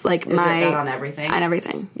 That's like Is my. Is it on everything? On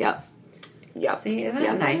everything. Yep. See, isn't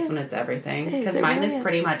it nice when it's everything? Because mine is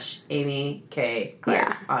pretty much Amy K.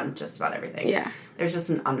 Claire on just about everything. Yeah. There's just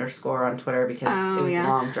an underscore on Twitter because it was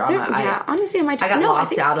long drama. Honestly, I got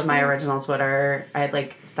locked out of my original Twitter. I had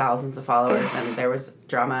like thousands of followers, and there was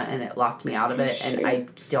drama, and it locked me out of it, and I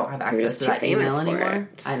don't have access to that email anymore.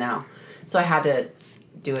 I know. So I had to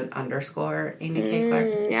do an underscore Amy K.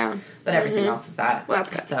 Claire. Yeah. But everything else is that. Well,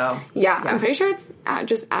 that's good. So, yeah, I'm pretty sure it's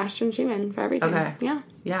just Ashton Schuman for everything. Okay. Yeah.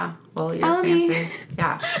 Yeah. Well, you're follow fancy. Me.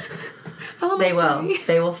 Yeah. Follow me.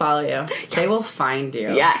 They will follow you. Yes. They will find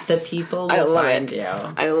you. Yes. The people will find you.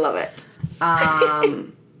 I love it.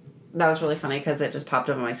 That was really funny because it just popped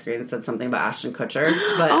up on my screen and said something about Ashton Kutcher.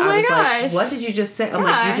 But oh I was gosh. like, what did you just say? I'm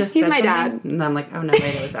like, you just he's said my something? dad. And I'm like, oh no, wait,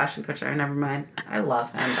 it was Ashton Kutcher. Never mind. I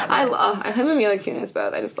love him. I love him and Mila Kunis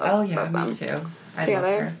both. I just love both them. Me too.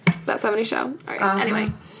 Together. That 70 show. All right.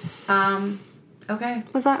 Anyway. Okay.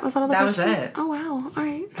 Was that all the questions? That was it. Oh wow. All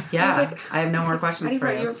right. Yeah. I have no more questions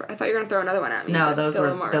for you. I thought you were going to throw another one at me. No, those were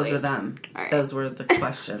them. All right. Those were the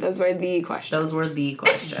questions. Those were the questions.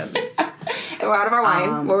 And we're out of our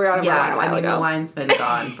wine. We're out of our wine a while ago. The wine's been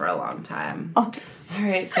gone for a long time. Oh. All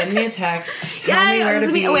right, send me a text. Tell me where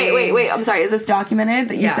to be. Wait. I'm sorry. Is this documented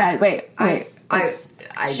that you said? Wait.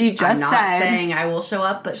 She just I'm not saying I will show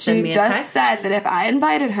up, but send me a text. She just said that if I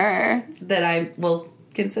invited her, that I will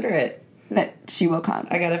consider it. That she will come.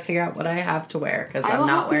 I gotta figure out what I have to wear because I'm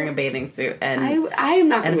not wearing a bathing suit. And I am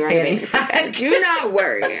not going to be wearing a bathing suit. Do not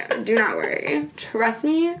worry. Do not worry. Trust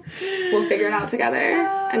me. We'll figure it out together,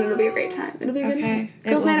 and it'll be a great time. It'll be a good night.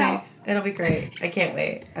 Girls' night out. It'll be great. I can't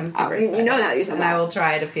wait. I'm super excited. You know now that you said that. And I will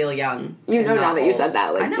try to feel young. You know now that you said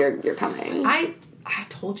that. Like you're coming. I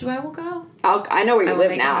told you I will go. I know where you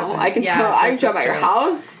live now. I can show. I can show up at your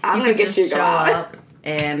house. I'm going to get you to go up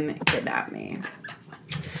and kidnap me.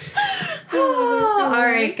 All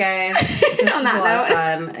right, guys. This is a lot of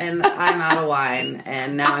fun, and I'm out of wine,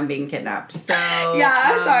 and now I'm being kidnapped. So sorry,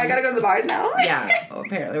 I gotta go to the bars now. Yeah, well,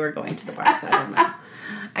 apparently we're going to the bars. I don't know.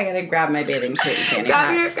 I gotta grab my bathing suit and fanny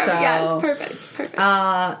pack. Yes, perfect.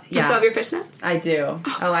 Do you still have your fishnets? I do.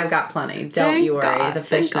 Oh, I've got plenty. Don't you worry. The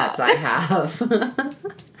fishnets I have.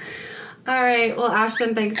 All right. Well,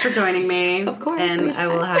 Ashton, thanks for joining me. Of course. And I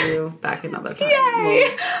will have you back another time.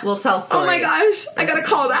 Yay! We'll tell stories. Oh my gosh. I got a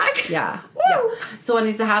call back. Yeah. So what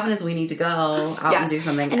needs to happen is we need to go out and do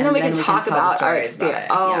something. And then we can talk about our experience.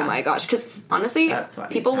 Oh my gosh. Because honestly,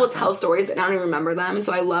 people will tell stories that I don't even remember them.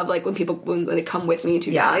 So I love like when they come with me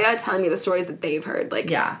to Dahlia telling me the stories that they've heard.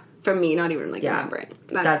 Like, from me, not even like remembering.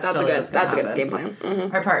 That's a good game plan.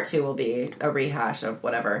 Mm-hmm. Our part 2 will be a rehash of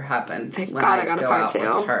whatever happens. Thank God I got a part 2.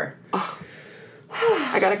 With her. Oh.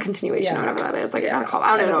 I got a continuation, whatever that is. Like I got a call.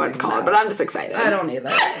 I don't even know what it's called, but I'm just excited. I don't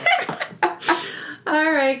either.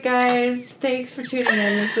 All right, guys. Thanks for tuning in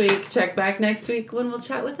this week. Check back next week when we'll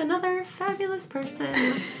chat with another fabulous person.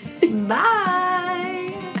 Bye.